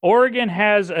 Oregon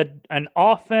has an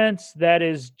offense that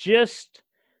is just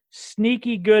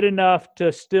sneaky good enough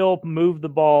to still move the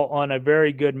ball on a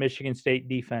very good Michigan State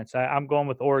defense. I'm going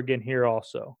with Oregon here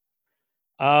also.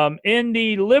 In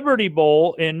the Liberty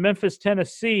Bowl in Memphis,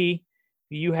 Tennessee,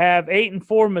 you have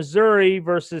 8-4 Missouri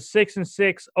versus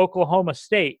 6-6 Oklahoma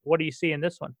State. What do you see in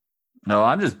this one? No,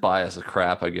 I'm just biased as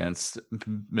crap against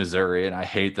Missouri, and I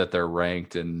hate that they're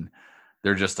ranked, and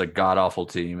they're just a god-awful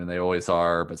team, and they always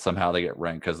are, but somehow they get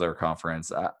ranked because they're a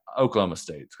conference. Oklahoma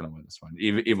State's going to win this one,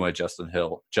 even with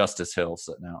Justice Hill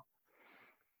sitting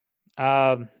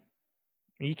out.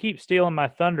 You keep stealing my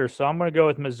thunder, so I'm going to go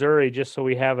with Missouri just so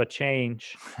we have a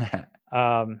change.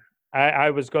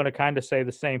 I was going to kind of say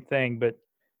the same thing, but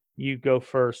you go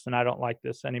first, and I don't like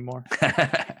this anymore.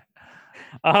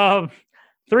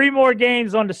 3 more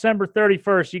games on December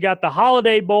 31st. You got the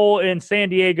Holiday Bowl in San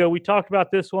Diego. We talked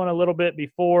about this one a little bit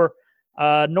before.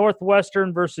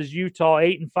 Northwestern versus Utah,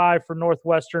 8-5 for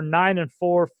Northwestern,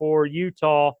 9-4 for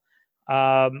Utah.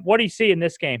 What do you see in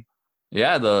this game?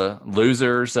 Yeah, the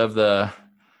losers of the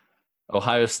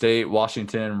Ohio State,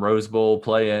 Washington, Rose Bowl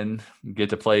get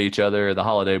to play each other at the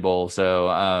Holiday Bowl. So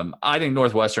I think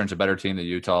Northwestern's a better team than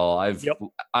Utah.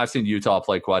 I've seen Utah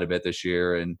play quite a bit this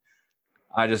year, and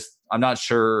I'm not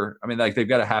sure. I mean, like they've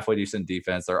got a halfway decent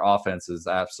defense. Their offense is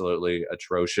absolutely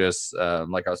atrocious.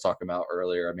 Like I was talking about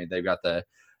earlier. I mean, they've got the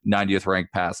 90th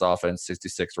ranked pass offense,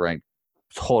 66th ranked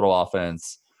total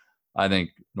offense, I think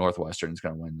Northwestern's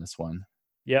going to win this one.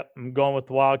 Yep, I'm going with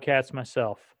the Wildcats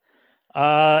myself.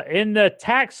 In the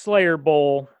Tax Slayer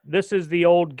Bowl, this is the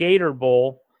old Gator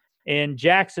Bowl in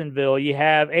Jacksonville. You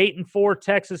have 8-4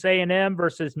 Texas A&M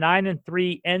versus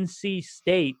 9-3 NC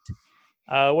State.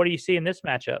 What do you see in this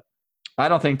matchup? I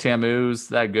don't think TAMU's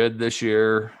that good this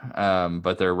year,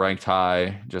 but they're ranked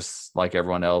high, just like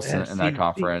everyone else in that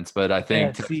conference. But I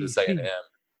think Texas A&M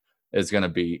is going to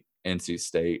beat NC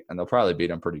State, and they'll probably beat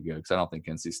them pretty good because I don't think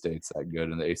NC State's that good,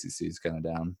 and the ACC is kind of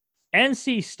down.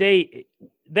 NC State,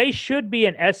 they should be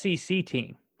an SEC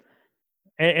team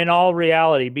in all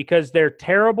reality because they're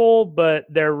terrible, but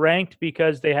they're ranked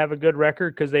because they have a good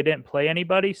record because they didn't play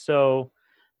anybody. So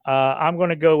I'm going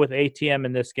to go with ATM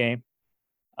in this game.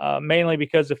 Mainly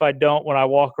because if I don't, when I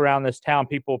walk around this town,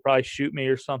 people will probably shoot me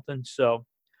or something. So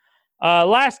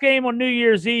last game on New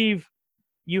Year's Eve,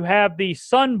 you have the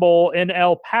Sun Bowl in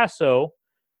El Paso.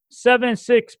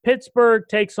 7-6 Pittsburgh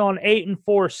takes on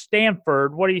 8-4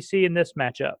 Stanford. What do you see in this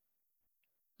matchup?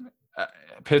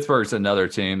 Pittsburgh's another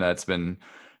team that's been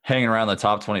hanging around the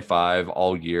top 25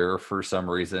 all year for some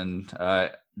reason.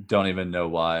 I don't even know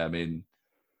why. I mean,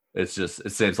 it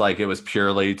seems like it was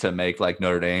purely to make like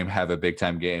Notre Dame have a big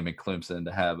time game and Clemson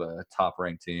to have a top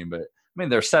ranked team. But I mean,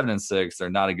 they're 7-6. They're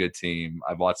not a good team.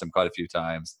 I've watched them quite a few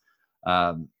times.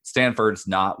 Stanford's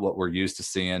not what we're used to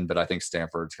seeing, but I think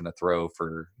Stanford's going to throw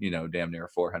for, damn near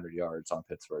 400 yards on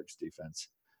Pittsburgh's defense.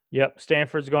 Yep.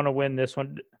 Stanford's going to win this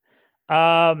one.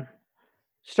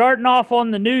 Starting off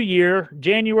on the new year,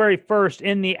 January 1st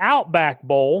in the Outback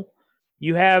Bowl,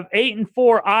 you have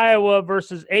 8-4 Iowa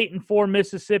versus 8-4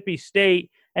 Mississippi State.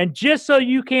 And just so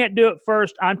you can't do it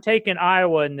first, I'm taking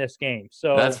Iowa in this game.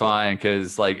 So that's fine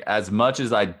because, like, as much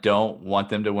as I don't want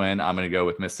them to win, I'm going to go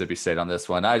with Mississippi State on this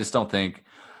one. I just don't think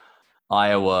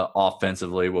Iowa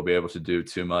offensively will be able to do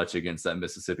too much against that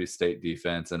Mississippi State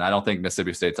defense. And I don't think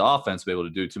Mississippi State's offense will be able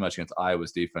to do too much against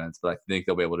Iowa's defense, but I think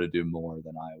they'll be able to do more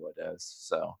than Iowa does.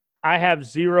 So I have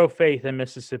zero faith in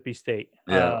Mississippi State.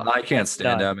 Yeah, I can't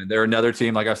stand them. And they're another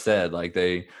team, like I said, like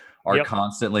they are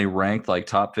constantly ranked like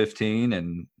top 15,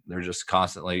 and they're just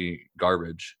constantly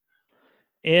garbage.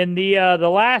 In the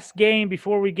last game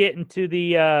before we get into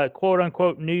the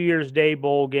quote-unquote New Year's Day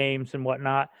Bowl games and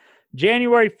whatnot,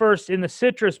 January 1st in the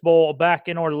Citrus Bowl back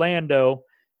in Orlando,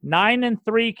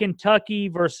 9-3 Kentucky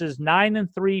versus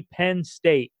 9-3 Penn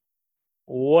State.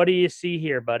 What do you see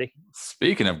here, buddy?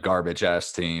 Speaking of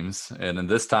garbage-ass teams, and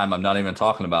this time I'm not even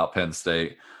talking about Penn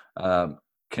State,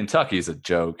 Kentucky's a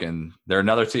joke, and they're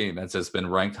another team that's just been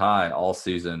ranked high all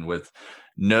season with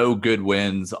no good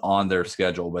wins on their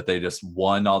schedule, but they just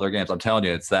won all their games. I'm telling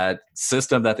you, it's that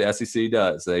system that the SEC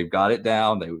does. They've got it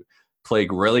down. They play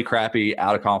really crappy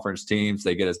out-of-conference teams.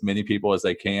 They get as many people as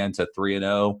they can to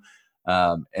 3-0.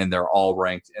 And they're all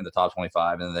ranked in the top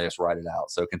 25, and then they just ride it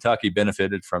out. So Kentucky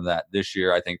benefited from that this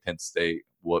year. I think Penn State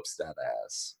whoops that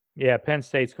ass. Yeah, Penn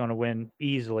State's going to win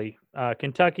easily.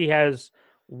 Kentucky has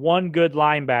one good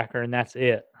linebacker, and that's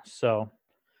it. So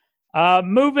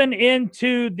moving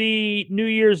into the New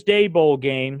Year's Day Bowl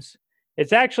games,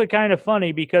 it's actually kind of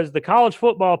funny because the college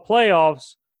football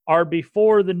playoffs are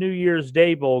before the New Year's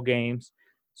Day Bowl games.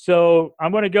 So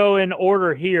I'm going to go in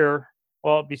order here.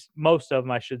 Well, most of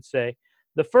them, I should say.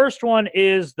 The first one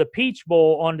is the Peach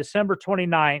Bowl on December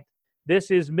 29th.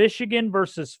 This is Michigan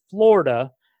versus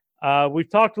Florida. We've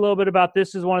talked a little bit about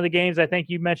this. Is one of the games I think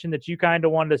you mentioned that you kind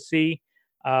of wanted to see.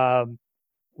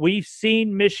 We've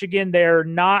seen Michigan. They're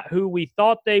not who we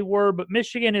thought they were, but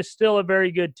Michigan is still a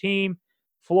very good team.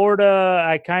 Florida,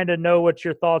 I kind of know what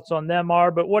your thoughts on them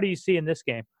are, but what do you see in this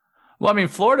game? Well, I mean,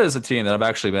 Florida is a team that I've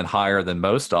actually been higher than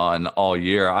most on all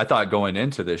year. I thought going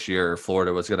into this year,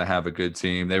 Florida was going to have a good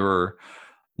team. They were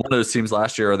one of those teams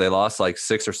last year where they lost like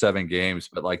 6 or 7 games,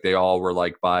 but like they all were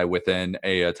like by within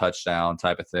a touchdown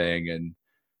type of thing, and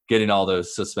getting all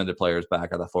those suspended players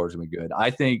back, I thought Florida's going to be good. I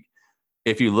think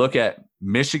if you look at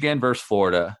Michigan versus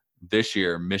Florida this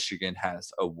year, Michigan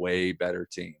has a way better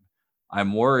team.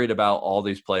 I'm worried about all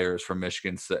these players from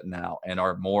Michigan sitting out, and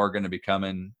are more going to be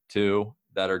coming too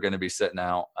that are going to be sitting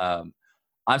out. I'm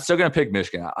still going to pick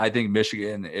Michigan. I think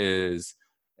Michigan is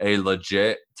a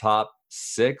legit top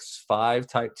 6-5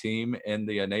 type team in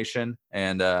the nation.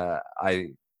 And I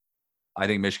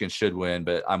think Michigan should win,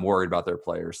 but I'm worried about their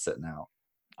players sitting out.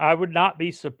 I would not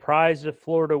be surprised if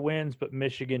Florida wins, but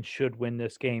Michigan should win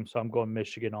this game. So I'm going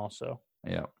Michigan also.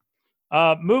 Yeah.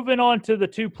 Moving on to the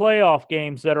 2 playoff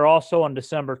games that are also on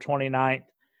December 29th.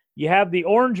 You have the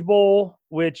Orange Bowl,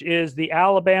 which is the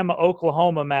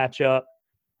Alabama-Oklahoma matchup,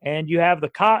 and you have the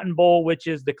Cotton Bowl, which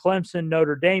is the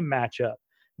Clemson-Notre Dame matchup.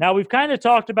 Now, we've kind of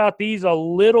talked about these a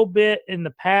little bit in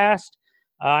the past,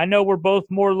 I know we're both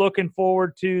more looking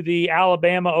forward to the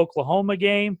Alabama-Oklahoma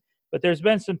game, but there's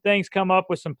been some things come up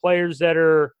with some players that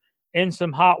are in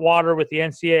some hot water with the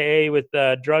NCAA with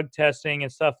drug testing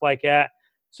and stuff like that.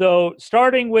 So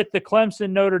starting with the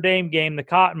Clemson-Notre Dame game, the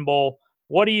Cotton Bowl,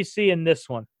 what do you see in this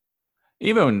one?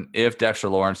 Even if Dexter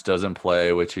Lawrence doesn't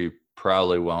play, which he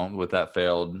probably won't with that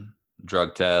failed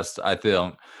drug test, I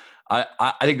think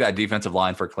that defensive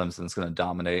line for Clemson is going to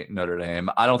dominate Notre Dame.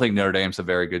 I don't think Notre Dame's a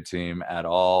very good team at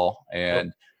all.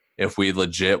 And if we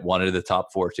legit wanted the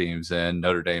top 4 teams in,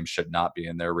 Notre Dame should not be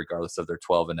in there regardless of their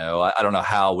 12-0. I don't know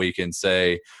how we can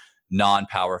say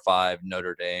non-Power 5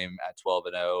 Notre Dame at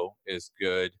 12-0 is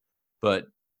good, but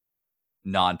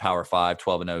non-Power 5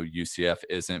 12-0 UCF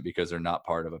isn't, because they're not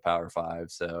part of a Power 5.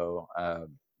 So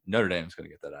Notre Dame's going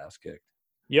to get that ass kicked.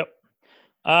 Yep.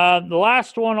 The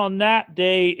last one on that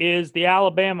day is the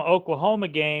Alabama-Oklahoma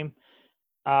game.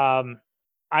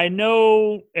 I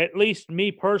know, at least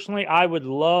me personally, I would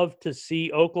love to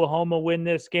see Oklahoma win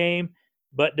this game,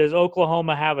 but does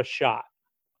Oklahoma have a shot?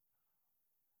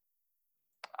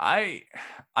 I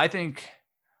think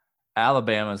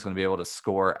Alabama is going to be able to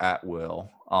score at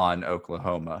will on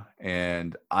Oklahoma,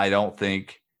 and I don't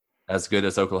think, as good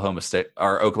as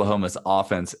Oklahoma's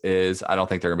offense is, I don't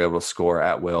think they're going to be able to score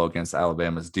at will against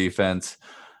Alabama's defense.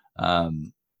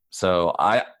 So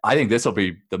I think this will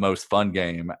be the most fun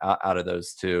game out of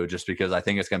those two, just because I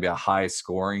think it's going to be a high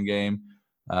scoring game.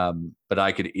 But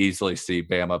I could easily see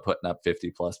Bama putting up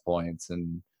 50+ points,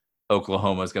 and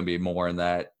Oklahoma is going to be more in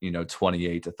that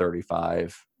 28 to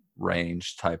 35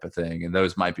 range type of thing, and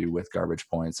those might be with garbage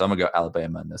points. So I'm gonna go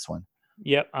Alabama in this one.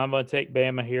 Yep, I'm gonna take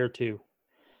Bama here too.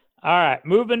 All right,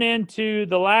 moving into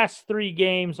the last 3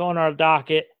 games on our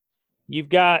docket. You've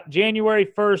got January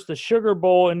 1st, the Sugar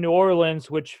Bowl in New Orleans,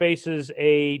 which faces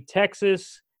a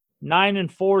Texas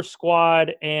 9-4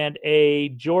 squad and a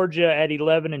Georgia at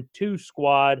 11-2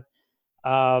 squad.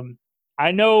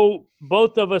 I know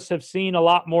both of us have seen a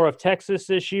lot more of Texas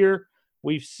this year.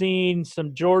 We've seen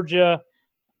some Georgia.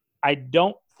 I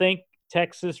don't think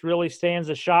Texas really stands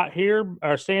a shot here,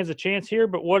 or stands a chance here,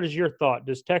 but what is your thought?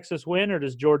 Does Texas win, or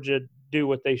does Georgia do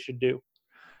what they should do?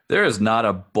 There is not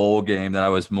a bowl game that I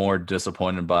was more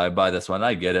disappointed by this one.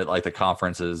 I get it, like the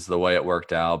conference is the way it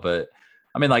worked out, but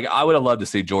I mean, like, I would have loved to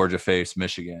see Georgia face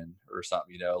Michigan or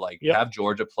something, have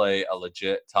Georgia play a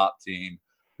legit top team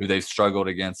who they've struggled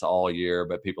against all year,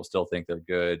 but people still think they're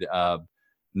good.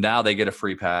 Now they get a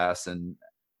free pass, and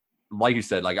like you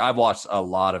said, like, I've watched a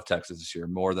lot of Texas this year,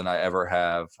 more than I ever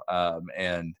have,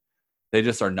 and they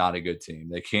just are not a good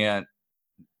team. They can't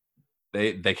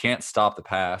stop the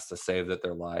pass to save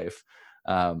their life.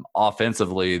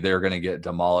 Offensively, they're going to get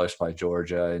demolished by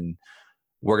Georgia, and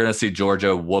we're going to see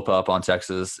Georgia whoop up on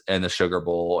Texas in the Sugar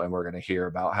Bowl, and we're going to hear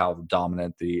about how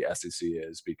dominant the SEC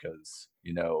is because,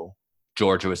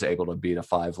 Georgia was able to beat a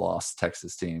 5-loss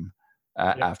Texas team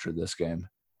after this game.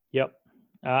 Yep.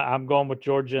 I'm going with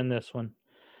Georgia in this one.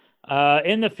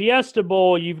 In the Fiesta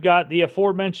Bowl, you've got the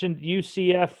aforementioned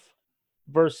UCF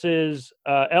versus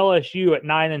LSU at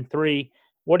 9-3.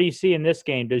 What do you see in this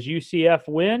game? Does UCF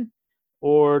win,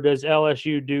 or does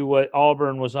LSU do what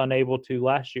Auburn was unable to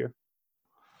last year?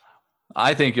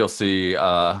 I think you'll see,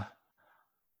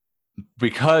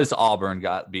 because Auburn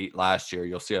got beat last year,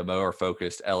 you'll see a more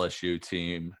focused LSU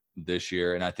team this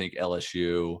year. And I think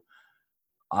LSU,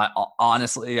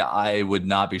 honestly, I would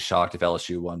not be shocked if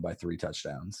LSU won by 3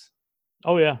 touchdowns.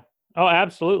 Oh, yeah. Oh,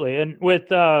 absolutely. And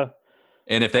with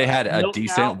and if they had a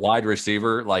decent wide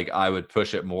receiver, like, I would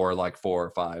push it more like 4 or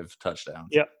 5 touchdowns.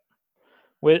 Yep.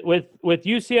 With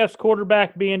UCF's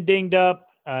quarterback being dinged up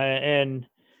and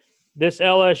this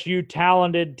LSU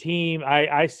talented team,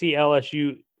 I see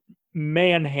LSU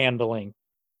manhandling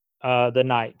the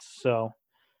Knights. So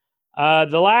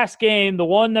the last game, the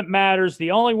one that matters,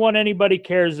 the only one anybody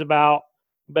cares about,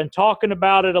 I've been talking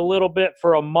about it a little bit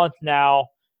for a month now.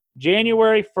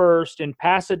 January 1st in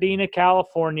Pasadena,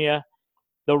 California,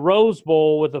 the Rose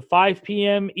Bowl with a 5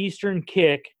 p.m. Eastern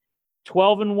kick,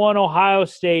 12-1 Ohio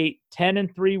State,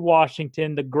 10-3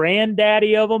 Washington, the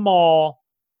granddaddy of them all.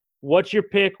 What's your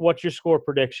pick? What's your score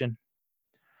prediction?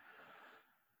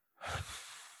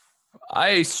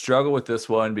 I struggle with this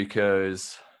one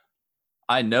because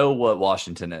I know what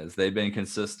Washington is. They've been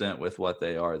consistent with what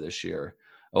they are this year.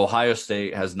 Ohio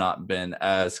State has not been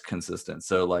as consistent.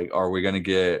 So, like, are we going to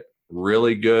get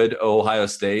really good Ohio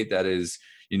State that is,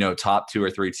 top 2 or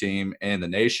 3 team in the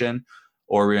nation?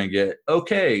 Or are we going to get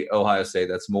okay Ohio State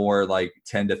that's more like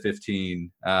 10 to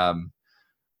 15?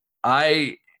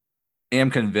 I am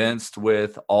convinced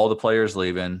with all the players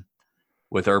leaving,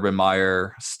 with Urban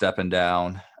Meyer stepping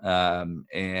down,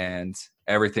 and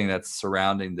everything that's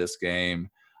surrounding this game,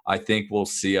 I think we'll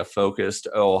see a focused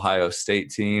Ohio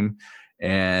State team.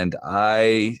 And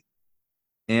I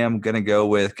am going to go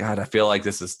with, God, I feel like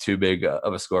this is too big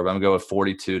of a score, but I'm going to go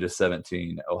with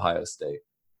 42-17 Ohio State.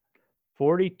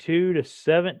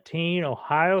 42-17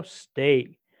 Ohio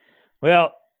State.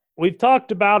 Well, we've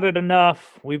talked about it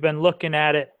enough. We've been looking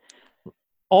at it.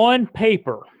 On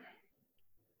paper,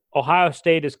 Ohio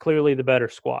State is clearly the better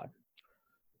squad.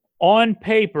 On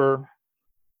paper,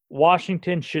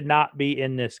 Washington should not be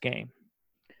in this game.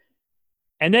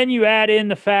 And then you add in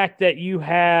the fact that you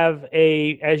have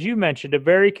as you mentioned, a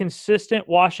very consistent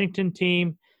Washington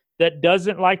team that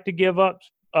doesn't like to give up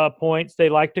points. They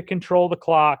like to control the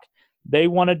clock. They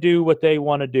want to do what they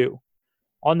want to do.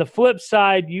 On the flip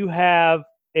side, you have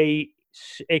a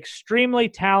extremely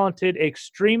talented,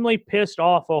 extremely pissed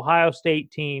off Ohio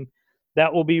State team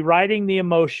that will be riding the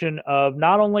emotion of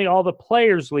not only all the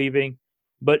players leaving,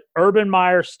 but Urban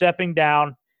Meyer stepping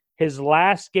down, his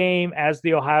last game as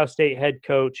the Ohio State head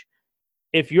coach.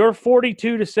 If your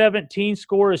 42-17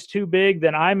 score is too big,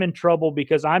 then I'm in trouble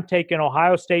because I'm taking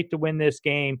Ohio State to win this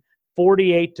game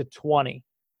 48-20.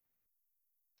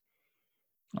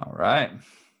 All right.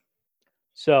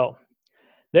 So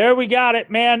there we got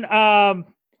it, man.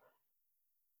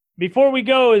 Before we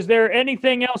go, is there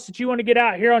anything else that you want to get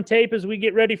out here on tape as we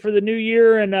get ready for the new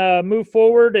year and move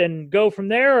forward and go from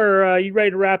there, or are you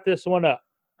ready to wrap this one up?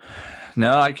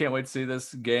 No, I can't wait to see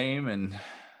this game and a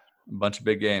bunch of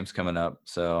big games coming up.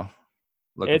 So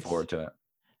looking forward to it.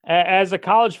 As a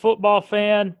college football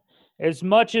fan, as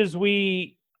much as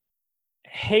we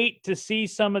hate to see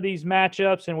some of these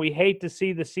matchups and we hate to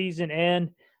see the season end,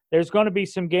 there's going to be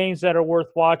some games that are worth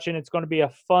watching. It's going to be a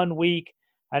fun week.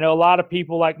 I know a lot of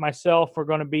people like myself are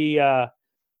going to be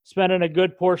spending a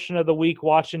good portion of the week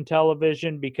watching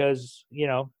television because,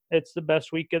 it's the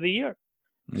best week of the year.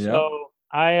 Yep. So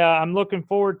I'm looking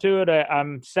forward to it.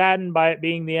 I'm saddened by it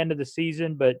being the end of the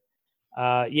season, but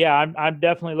I'm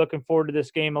definitely looking forward to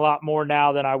this game a lot more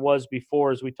now than I was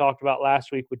before, as we talked about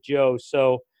last week with Joe.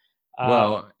 So,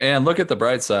 and look at the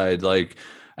bright side. Like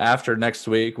after next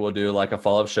week, we'll do like a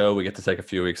follow-up show. We get to take a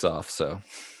few weeks off. So,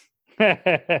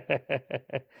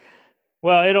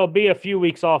 well, it'll be a few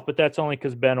weeks off, but that's only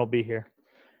because Ben will be here.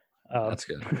 That's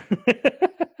good.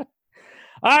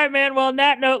 All right, man. Well, on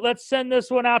that note, let's send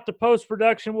this one out to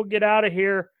post-production. We'll get out of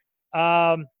here.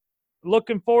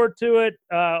 Looking forward to it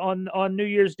on New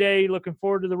Year's Day. Looking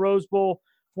forward to the Rose Bowl.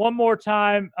 One more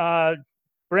time,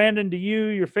 Brandon, to you,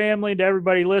 your family, to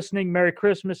everybody listening, Merry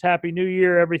Christmas, Happy New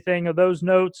Year, everything of those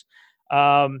notes.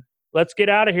 Let's get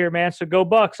out of here, man. So go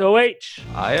Bucks. OH.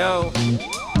 I-O.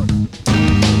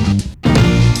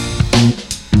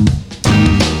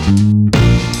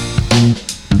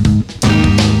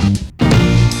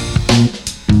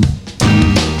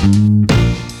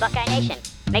 Buckeye Nation,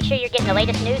 make sure you're getting the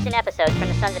latest news and episodes from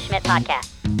the Sons of Schmidt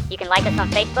podcast. You can like us on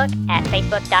Facebook at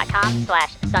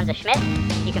facebook.com/Sons of Schmidt.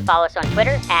 You can follow us on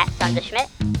Twitter at Sons of Schmidt,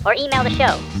 or email the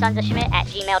show,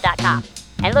 sonsofschmidt@gmail.com.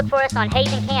 And look for us on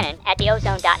Hayes and Cannon at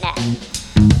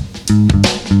theozone.net.